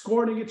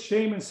 scorning its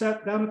shame, and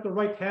sat down at the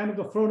right hand of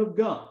the throne of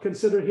God.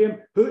 Consider him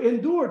who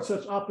endured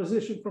such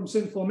opposition from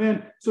sinful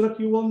men, so that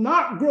you will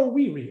not grow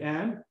weary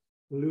and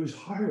lose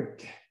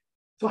heart.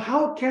 So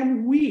how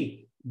can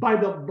we, by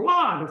the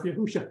blood of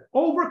Yahushua,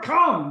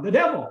 overcome the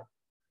devil?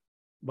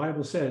 The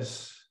Bible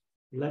says,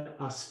 let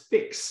us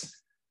fix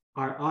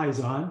our eyes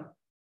on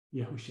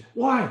Yahushua.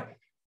 Why?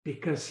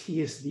 Because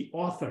he is the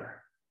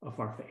author of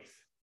our faith.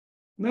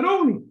 Not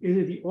only is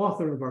he the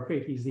author of our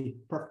faith, he's the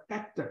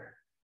perfecter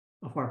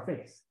of our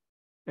faith.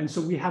 And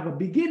so we have a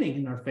beginning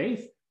in our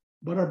faith,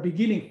 but our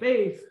beginning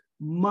faith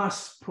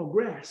must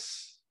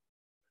progress.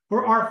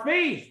 For our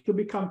faith to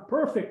become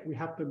perfect, we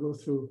have to go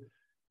through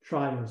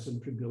trials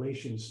and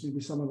tribulations.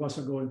 Maybe some of us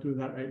are going through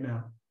that right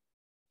now,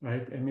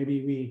 right? And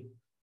maybe we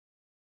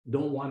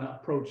don't want to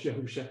approach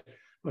Yahushua,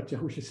 but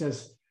Yahushua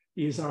says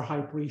he is our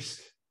high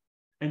priest,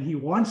 and he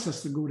wants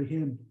us to go to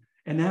him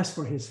and ask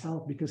for his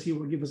help, because he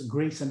will give us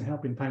grace and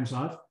help in times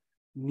of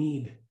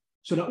need,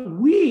 so that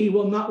we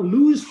will not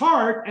lose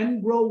heart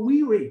and grow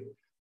weary.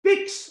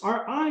 fix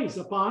our eyes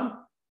upon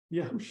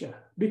Yahushua,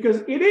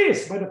 because it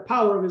is by the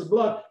power of his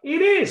blood,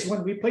 it is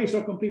when we place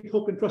our complete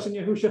hope and trust in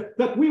Yahushua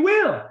that we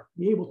will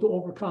be able to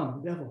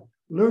overcome the devil.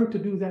 Learn to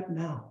do that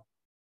now.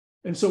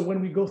 And so when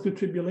we go through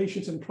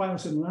tribulations and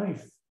trials in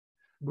life,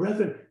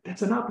 brethren,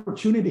 that's an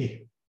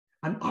opportunity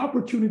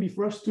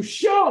for us to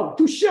show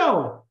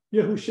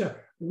Yahushua,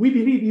 we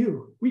believe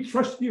you, we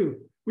trust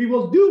you, we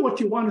will do what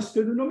you want us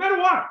to do no matter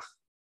what.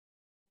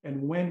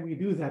 And when we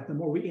do that, the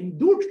more we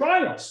endure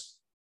trials,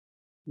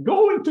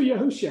 going to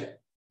Yahushua,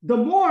 the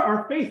more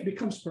our faith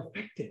becomes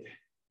perfected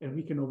and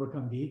we can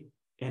overcome the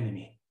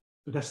enemy.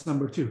 So that's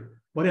number 2.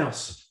 What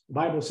else? The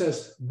Bible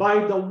says,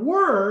 by the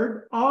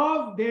word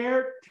of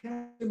their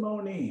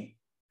testimony.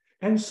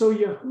 And so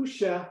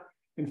Yahushua,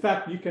 in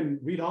fact, you can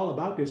read all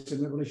about this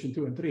in Revelation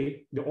 2 and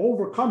 3. The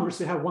overcomers,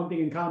 they have one thing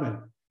in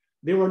common.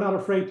 They were not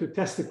afraid to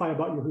testify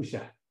about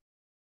Yahushua.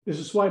 This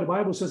is why the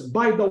Bible says,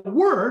 by the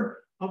word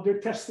of their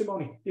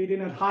testimony. They did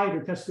not hide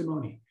their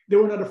testimony. They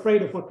were not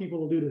afraid of what people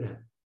will do to them.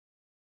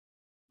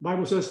 The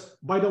Bible says,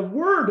 by the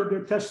word of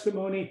their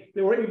testimony,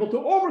 they were able to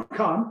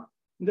overcome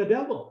the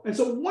devil. And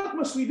so what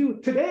must we do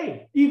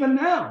today, even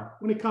now,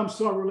 when it comes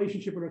to our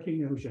relationship with our King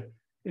Yahushua?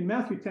 In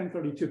Matthew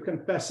 10:32,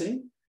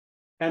 confessing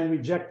and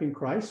rejecting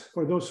Christ,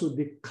 for those who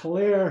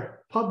declare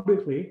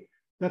publicly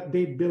that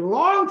they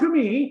belong to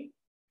me,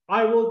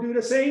 I will do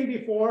the same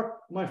before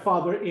my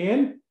Father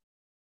in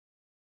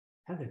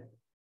heaven.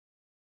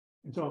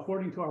 And so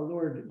according to our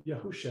Lord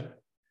Yahushua,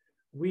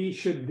 we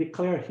should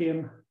declare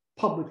him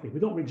publicly. We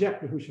don't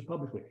reject Yahushua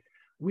publicly.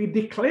 We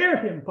declare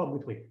him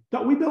publicly,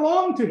 that we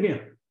belong to him.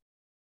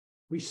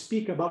 We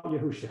speak about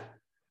Yahushua.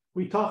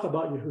 We talk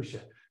about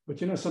Yahushua.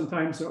 But you know,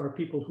 sometimes there are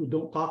people who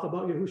don't talk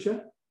about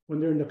Yahushua when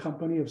they're in the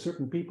company of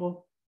certain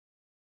people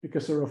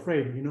because they're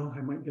afraid, you know,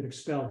 I might get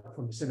expelled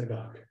from the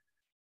synagogue.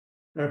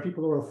 There are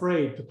people who are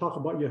afraid to talk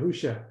about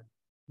Yahushua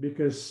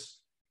because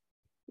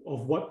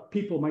of what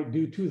people might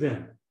do to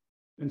them.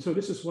 And so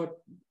this is what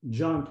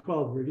John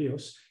 12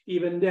 reveals.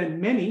 Even then,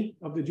 many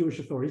of the Jewish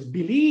authorities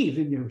believed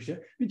in Yahushua.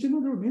 Did you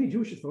know there were many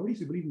Jewish authorities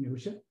who believed in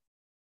Yahushua?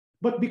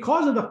 But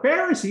because of the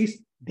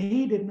Pharisees,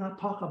 they did not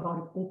talk about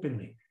it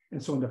openly.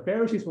 And so when the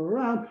Pharisees were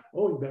around,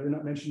 oh, you better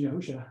not mention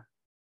Yahushua,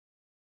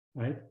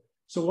 right?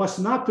 So as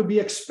not to be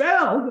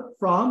expelled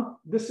from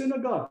the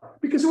synagogue,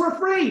 because they were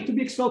afraid to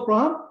be expelled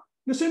from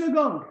the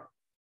synagogue.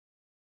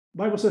 The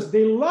Bible says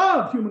they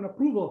love human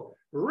approval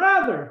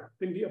rather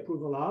than the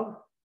approval of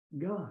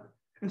God.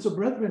 And so,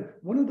 brethren,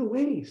 one of the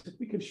ways that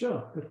we can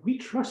show that we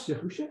trust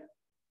Yahushua,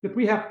 that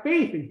we have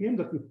faith in him,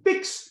 that we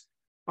fix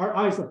our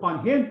eyes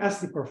upon him as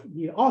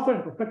the author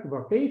and perfecter of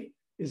our faith,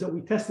 is that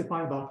we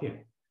testify about him.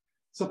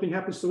 Something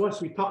happens to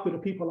us, we talk to the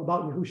people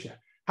about Yahushua,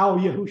 how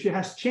Yahushua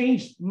has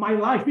changed my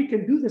life. We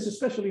can do this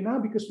especially now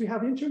because we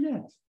have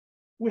internet.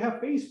 We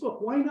have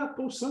Facebook. Why not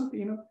post something,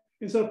 you know,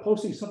 instead of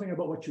posting something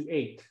about what you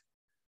ate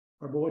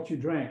or about what you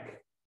drank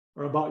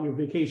or about your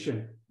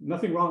vacation?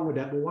 Nothing wrong with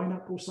that, but why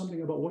not post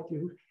something about what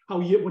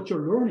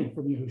you're learning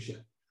from Yahushua?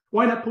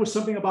 Why not post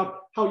something about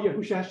how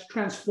Yahushua has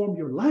transformed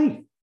your life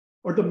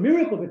or the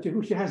miracle that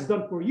Yahushua has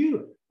done for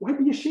you? Why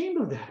be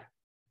ashamed of that?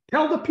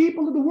 Tell the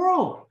people of the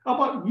world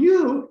about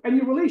you and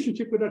your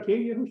relationship with our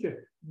King Yahushua.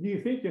 Do you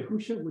think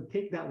Yahushua would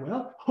take that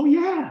well? Oh,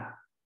 yeah.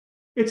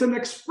 It's an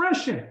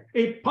expression,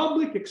 a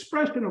public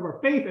expression of our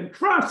faith and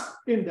trust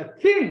in the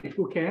King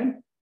who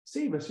can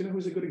save us. You know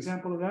who's a good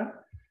example of that?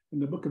 In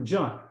the book of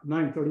John,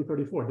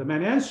 9:30-34. The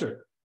man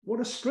answered,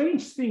 what a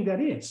strange thing that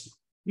is.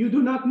 You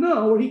do not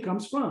know where he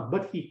comes from,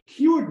 but he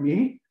cured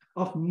me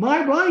of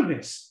my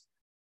blindness.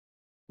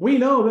 We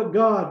know that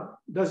God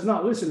does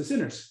not listen to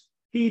sinners.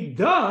 He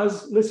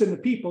does listen to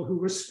people who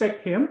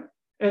respect him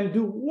and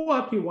do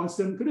what he wants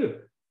them to do.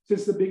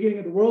 Since the beginning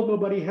of the world,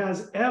 nobody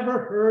has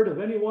ever heard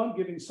of anyone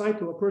giving sight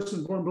to a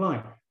person born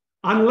blind.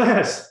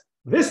 Unless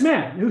this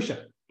man,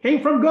 Yahushua,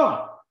 came from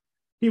God,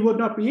 he would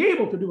not be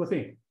able to do a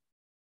thing.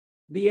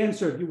 They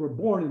answered, you were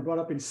born and brought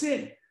up in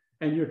sin,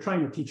 and you're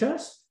trying to teach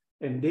us?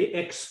 And they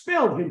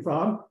expelled him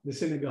from the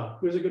synagogue.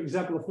 Here's a good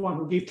example of one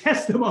who gave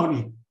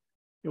testimony.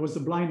 It was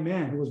the blind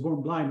man who was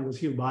born blind who was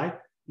healed by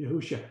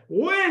Yahushua.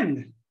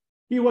 When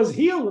he was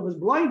healed of his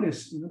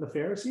blindness, you know, the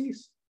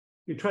Pharisees,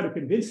 they tried to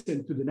convince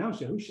him to denounce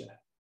Yahushua,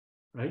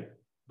 right?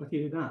 But he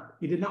did not.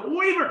 He did not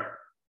waver.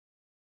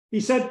 He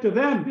said to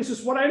them, this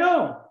is what I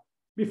know.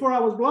 Before I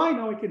was blind,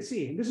 now I can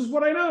see. And this is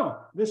what I know.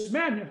 This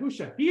man,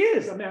 Yahushua, he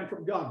is a man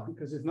from God,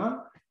 because if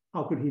not,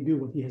 how could he do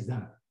what he has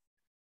done?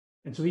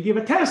 And so he gave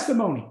a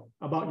testimony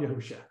about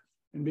Yahushua.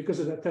 And because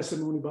of that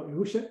testimony about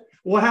Yahushua,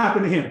 what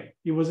happened to him?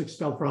 He was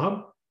expelled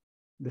from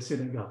the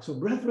synagogue. So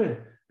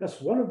brethren,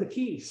 that's one of the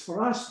keys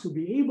for us to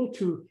be able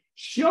to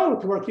show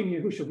to our King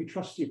Yahushua, we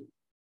trust you.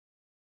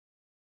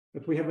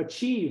 That we have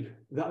achieved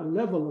that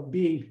level of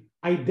being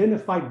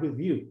identified with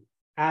you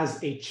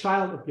as a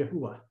child of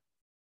Yahuwah.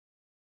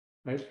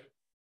 Right?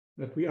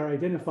 That we are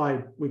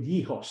identified with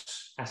Yihos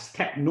as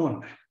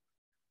teknon.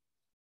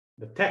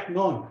 The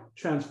teknon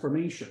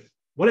transformation.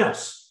 What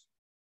else?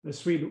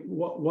 Let's read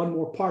one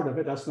more part of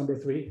it. That's number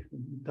 3.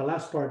 The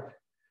last part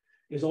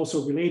is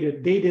also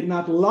related. They did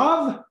not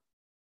love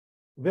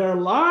their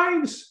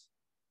lives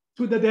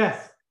to the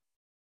death.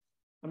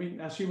 I mean,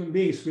 as human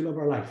beings, we love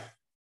our life,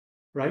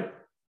 right?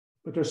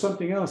 But there's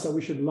something else that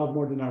we should love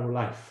more than our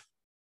life.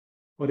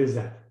 What is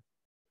that?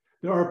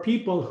 There are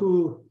people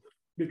who,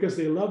 because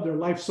they love their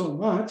life so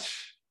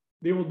much,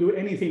 they will do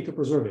anything to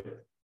preserve it.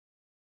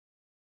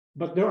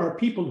 But there are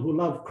people who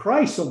love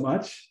Christ so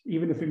much,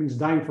 even if it means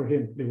dying for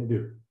him, they will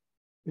do.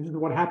 This is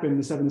what happened in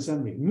the Seventh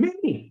Assembly.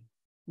 Many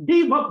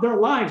gave up their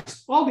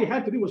lives. All they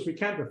had to do was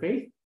recant their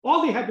faith.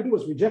 All they had to do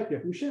was reject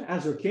Yahusha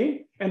as their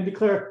king and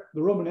declare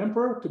the Roman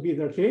emperor to be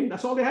their king.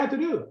 That's all they had to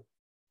do.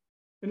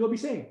 And they'll be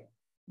saved.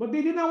 But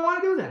they did not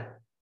want to do that.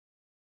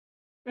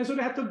 And so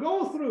they had to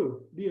go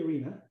through the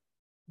arena,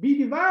 be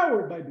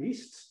devoured by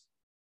beasts,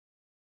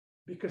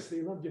 because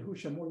they loved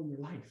Yahusha more than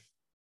their life.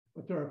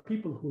 But there are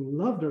people who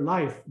love their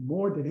life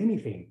more than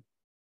anything.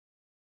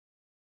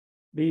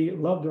 They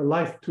love their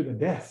life to the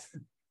death.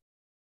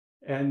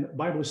 And the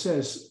Bible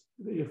says,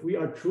 if we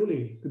are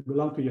truly to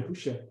belong to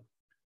Yahusha,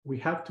 we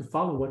have to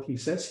follow what he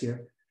says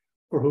here.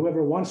 For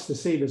whoever wants to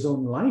save his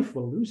own life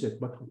will lose it,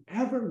 but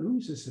whoever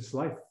loses his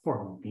life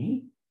for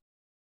me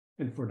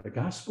and for the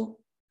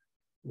gospel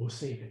will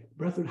save it.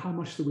 Brethren, how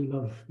much do we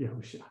love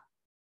Yahusha?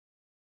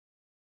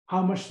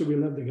 How much do we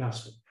love the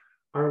gospel?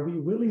 Are we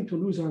willing to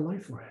lose our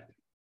life for it?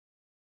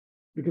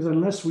 Because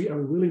unless we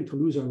are willing to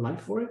lose our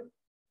life for it,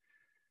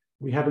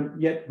 we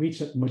haven't yet reached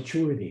that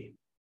maturity,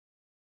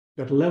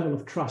 that level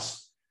of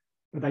trust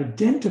that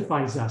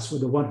identifies us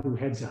with the one who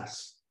heads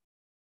us.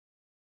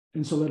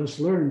 And so let us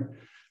learn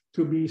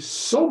to be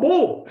so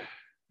bold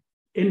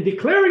in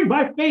declaring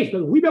by faith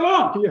that we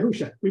belong to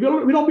Yahusha. We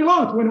don't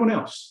belong to anyone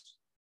else.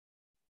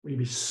 We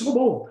be so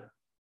bold.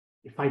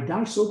 If I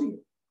die, so be it.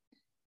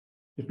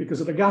 If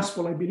because of the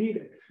gospel I believe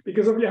it,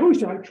 because of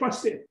Yahusha I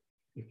trust it.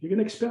 If you're going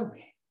to expel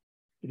me,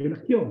 if you're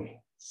going to kill me,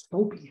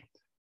 so be it.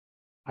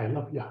 I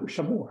love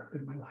Yahusha more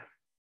than my life.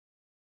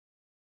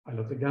 I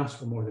love the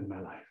gospel more than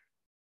my life.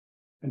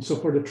 And so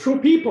for the true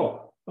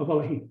people of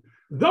Elohim,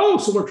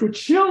 those who are true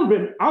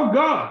children of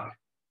God,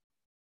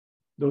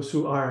 those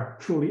who are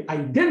truly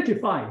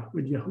identified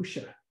with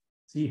Yahusha,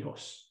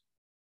 Zihos,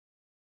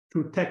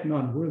 true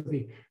teknon,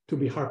 worthy to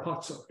be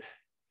harpazoed.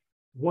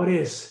 What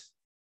is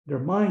their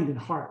mind and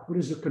heart? What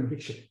is their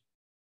conviction?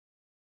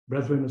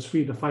 Brethren, let's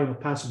read the final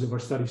passage of our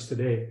studies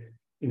today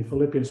in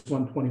Philippians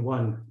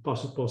 1:21.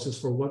 Apostle Paul says,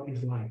 for what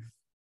is life?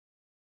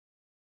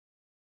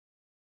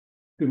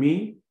 To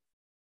me,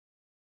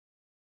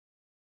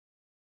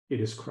 it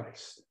is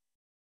Christ.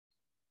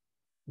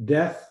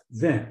 Death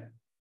then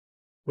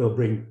will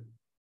bring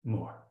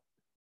more.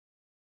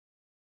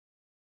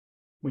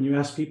 When you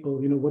ask people,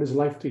 what is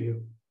life to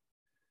you?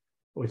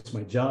 Oh, it's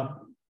my job,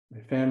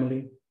 my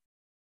family,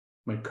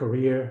 my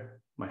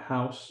career, my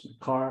house,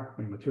 my car,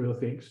 my material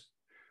things.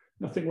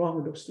 Nothing wrong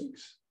with those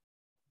things.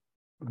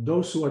 But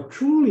those who are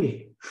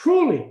truly,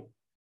 truly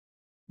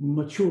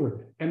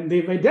matured and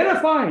they've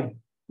identified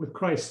with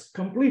Christ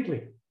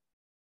completely,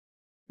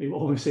 they will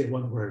always say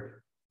one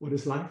word. What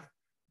is life?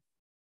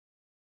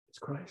 It's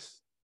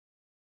Christ.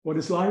 What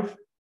is life?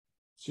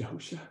 It's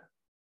Yahusha.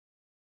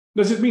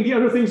 Does it mean the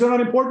other things are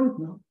not important?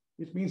 No.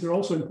 It means they're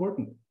also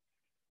important.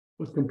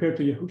 But compared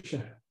to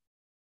Yahusha,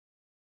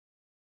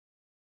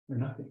 they're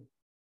nothing.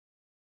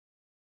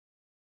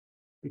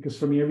 Because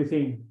for me,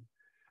 everything,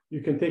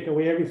 you can take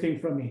away everything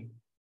from me.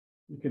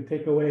 You can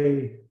take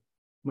away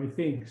my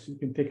things. You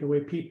can take away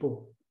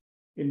people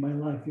in my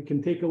life. You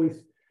can take away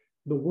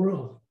the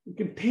world. You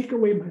can take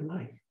away my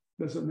life.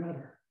 Doesn't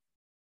matter.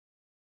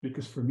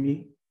 Because for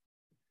me,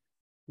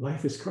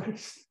 life is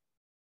Christ.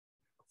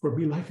 For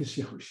me, life is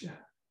Yahusha.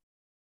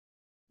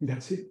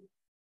 That's it.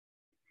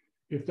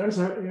 If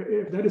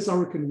that is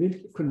our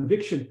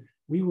conviction,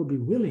 we will be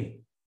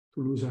willing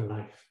to lose our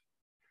life.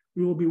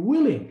 We will be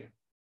willing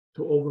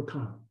to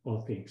overcome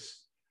all things.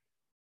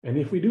 And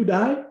if we do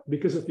die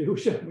because of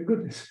Yahusha, my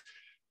goodness,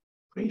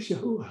 praise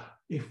Yahuwah.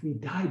 If we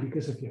die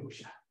because of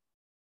Yahusha,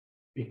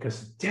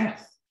 because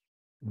death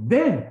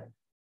then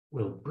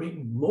will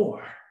bring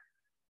more,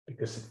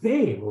 because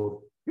they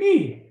will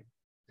be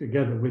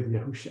together with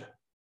Yahusha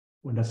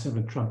when the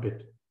seventh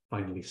trumpet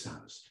finally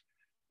sounds.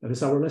 That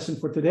is our lesson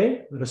for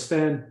today. Let us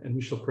stand and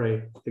we shall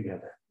pray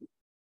together.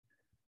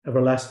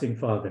 Everlasting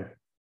Father,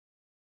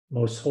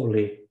 most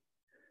holy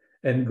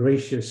and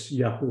gracious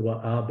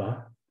Yahuwah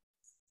Abba,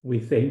 we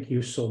thank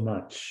you so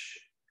much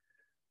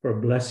for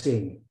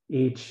blessing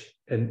each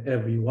and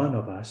every one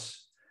of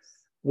us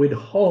with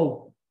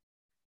hope,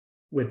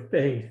 with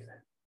faith,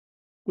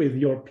 with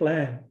your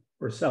plan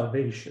for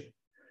salvation.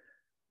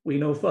 We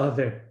know,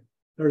 Father,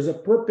 there's a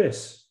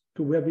purpose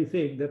to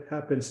everything that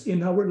happens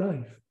in our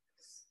life.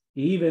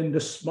 Even the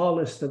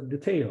smallest of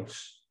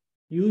details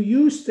you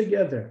use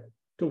together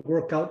to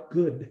work out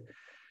good.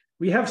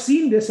 We have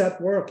seen this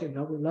at work in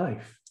our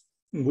life.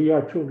 We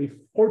are truly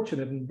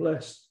fortunate and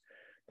blessed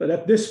that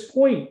at this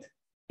point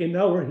in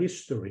our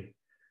history,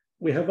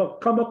 we have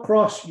come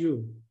across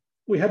you.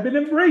 We have been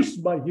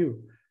embraced by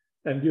you,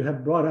 and you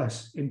have brought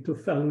us into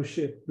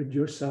fellowship with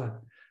your Son,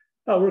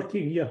 our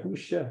King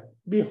Yahusha.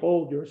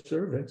 Behold your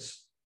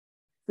servants.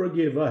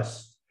 Forgive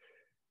us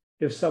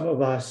If some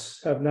of us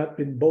have not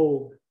been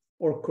bold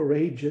or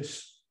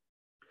courageous,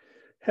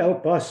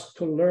 help us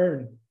to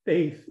learn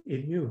faith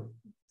in you.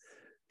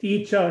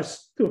 Teach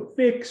us to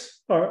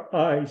fix our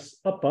eyes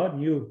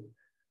upon you.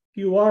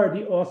 You are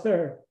the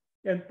author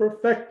and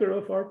perfecter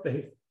of our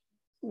faith.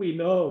 We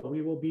know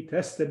we will be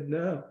tested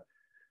now.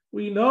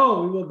 We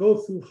know we will go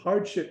through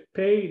hardship,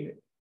 pain,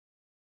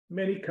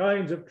 many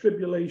kinds of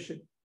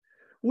tribulation.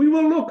 We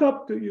will look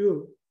up to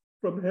you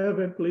from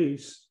heaven.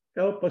 Please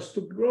help us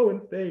to grow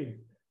in faith,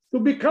 to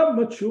become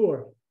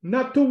mature,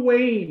 not to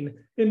wane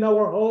in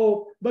our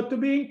hope, but to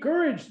be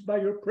encouraged by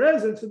your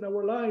presence in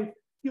our life.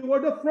 You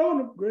are the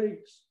throne of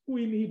grace.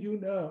 We need you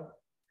now.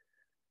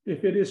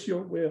 If it is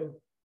your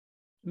will,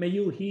 may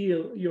you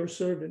heal your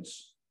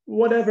servants,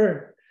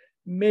 whatever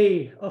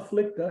may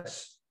afflict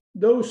us.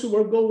 Those who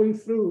are going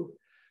through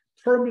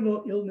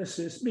terminal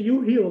illnesses, may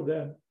you heal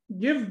them.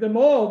 Give them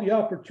all the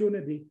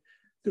opportunity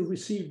to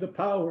receive the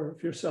power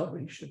of your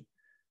salvation.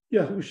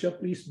 Yahusha,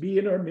 please be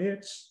in our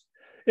midst.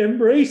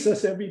 Embrace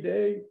us every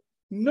day.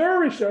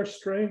 Nourish our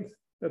strength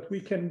that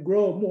we can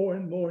grow more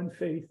and more in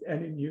faith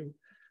and in you.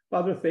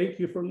 Father, thank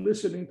you for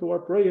listening to our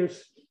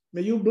prayers.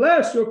 May you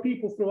bless your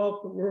people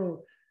throughout the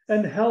world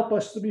and help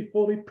us to be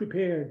fully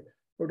prepared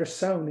for the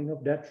sounding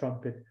of that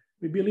trumpet.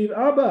 We believe,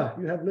 Abba,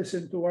 you have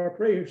listened to our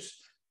prayers.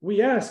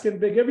 We ask and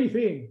beg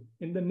everything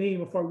in the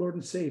name of our Lord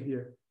and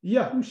Savior,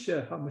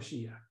 Yahusha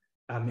HaMashiach.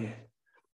 Amen.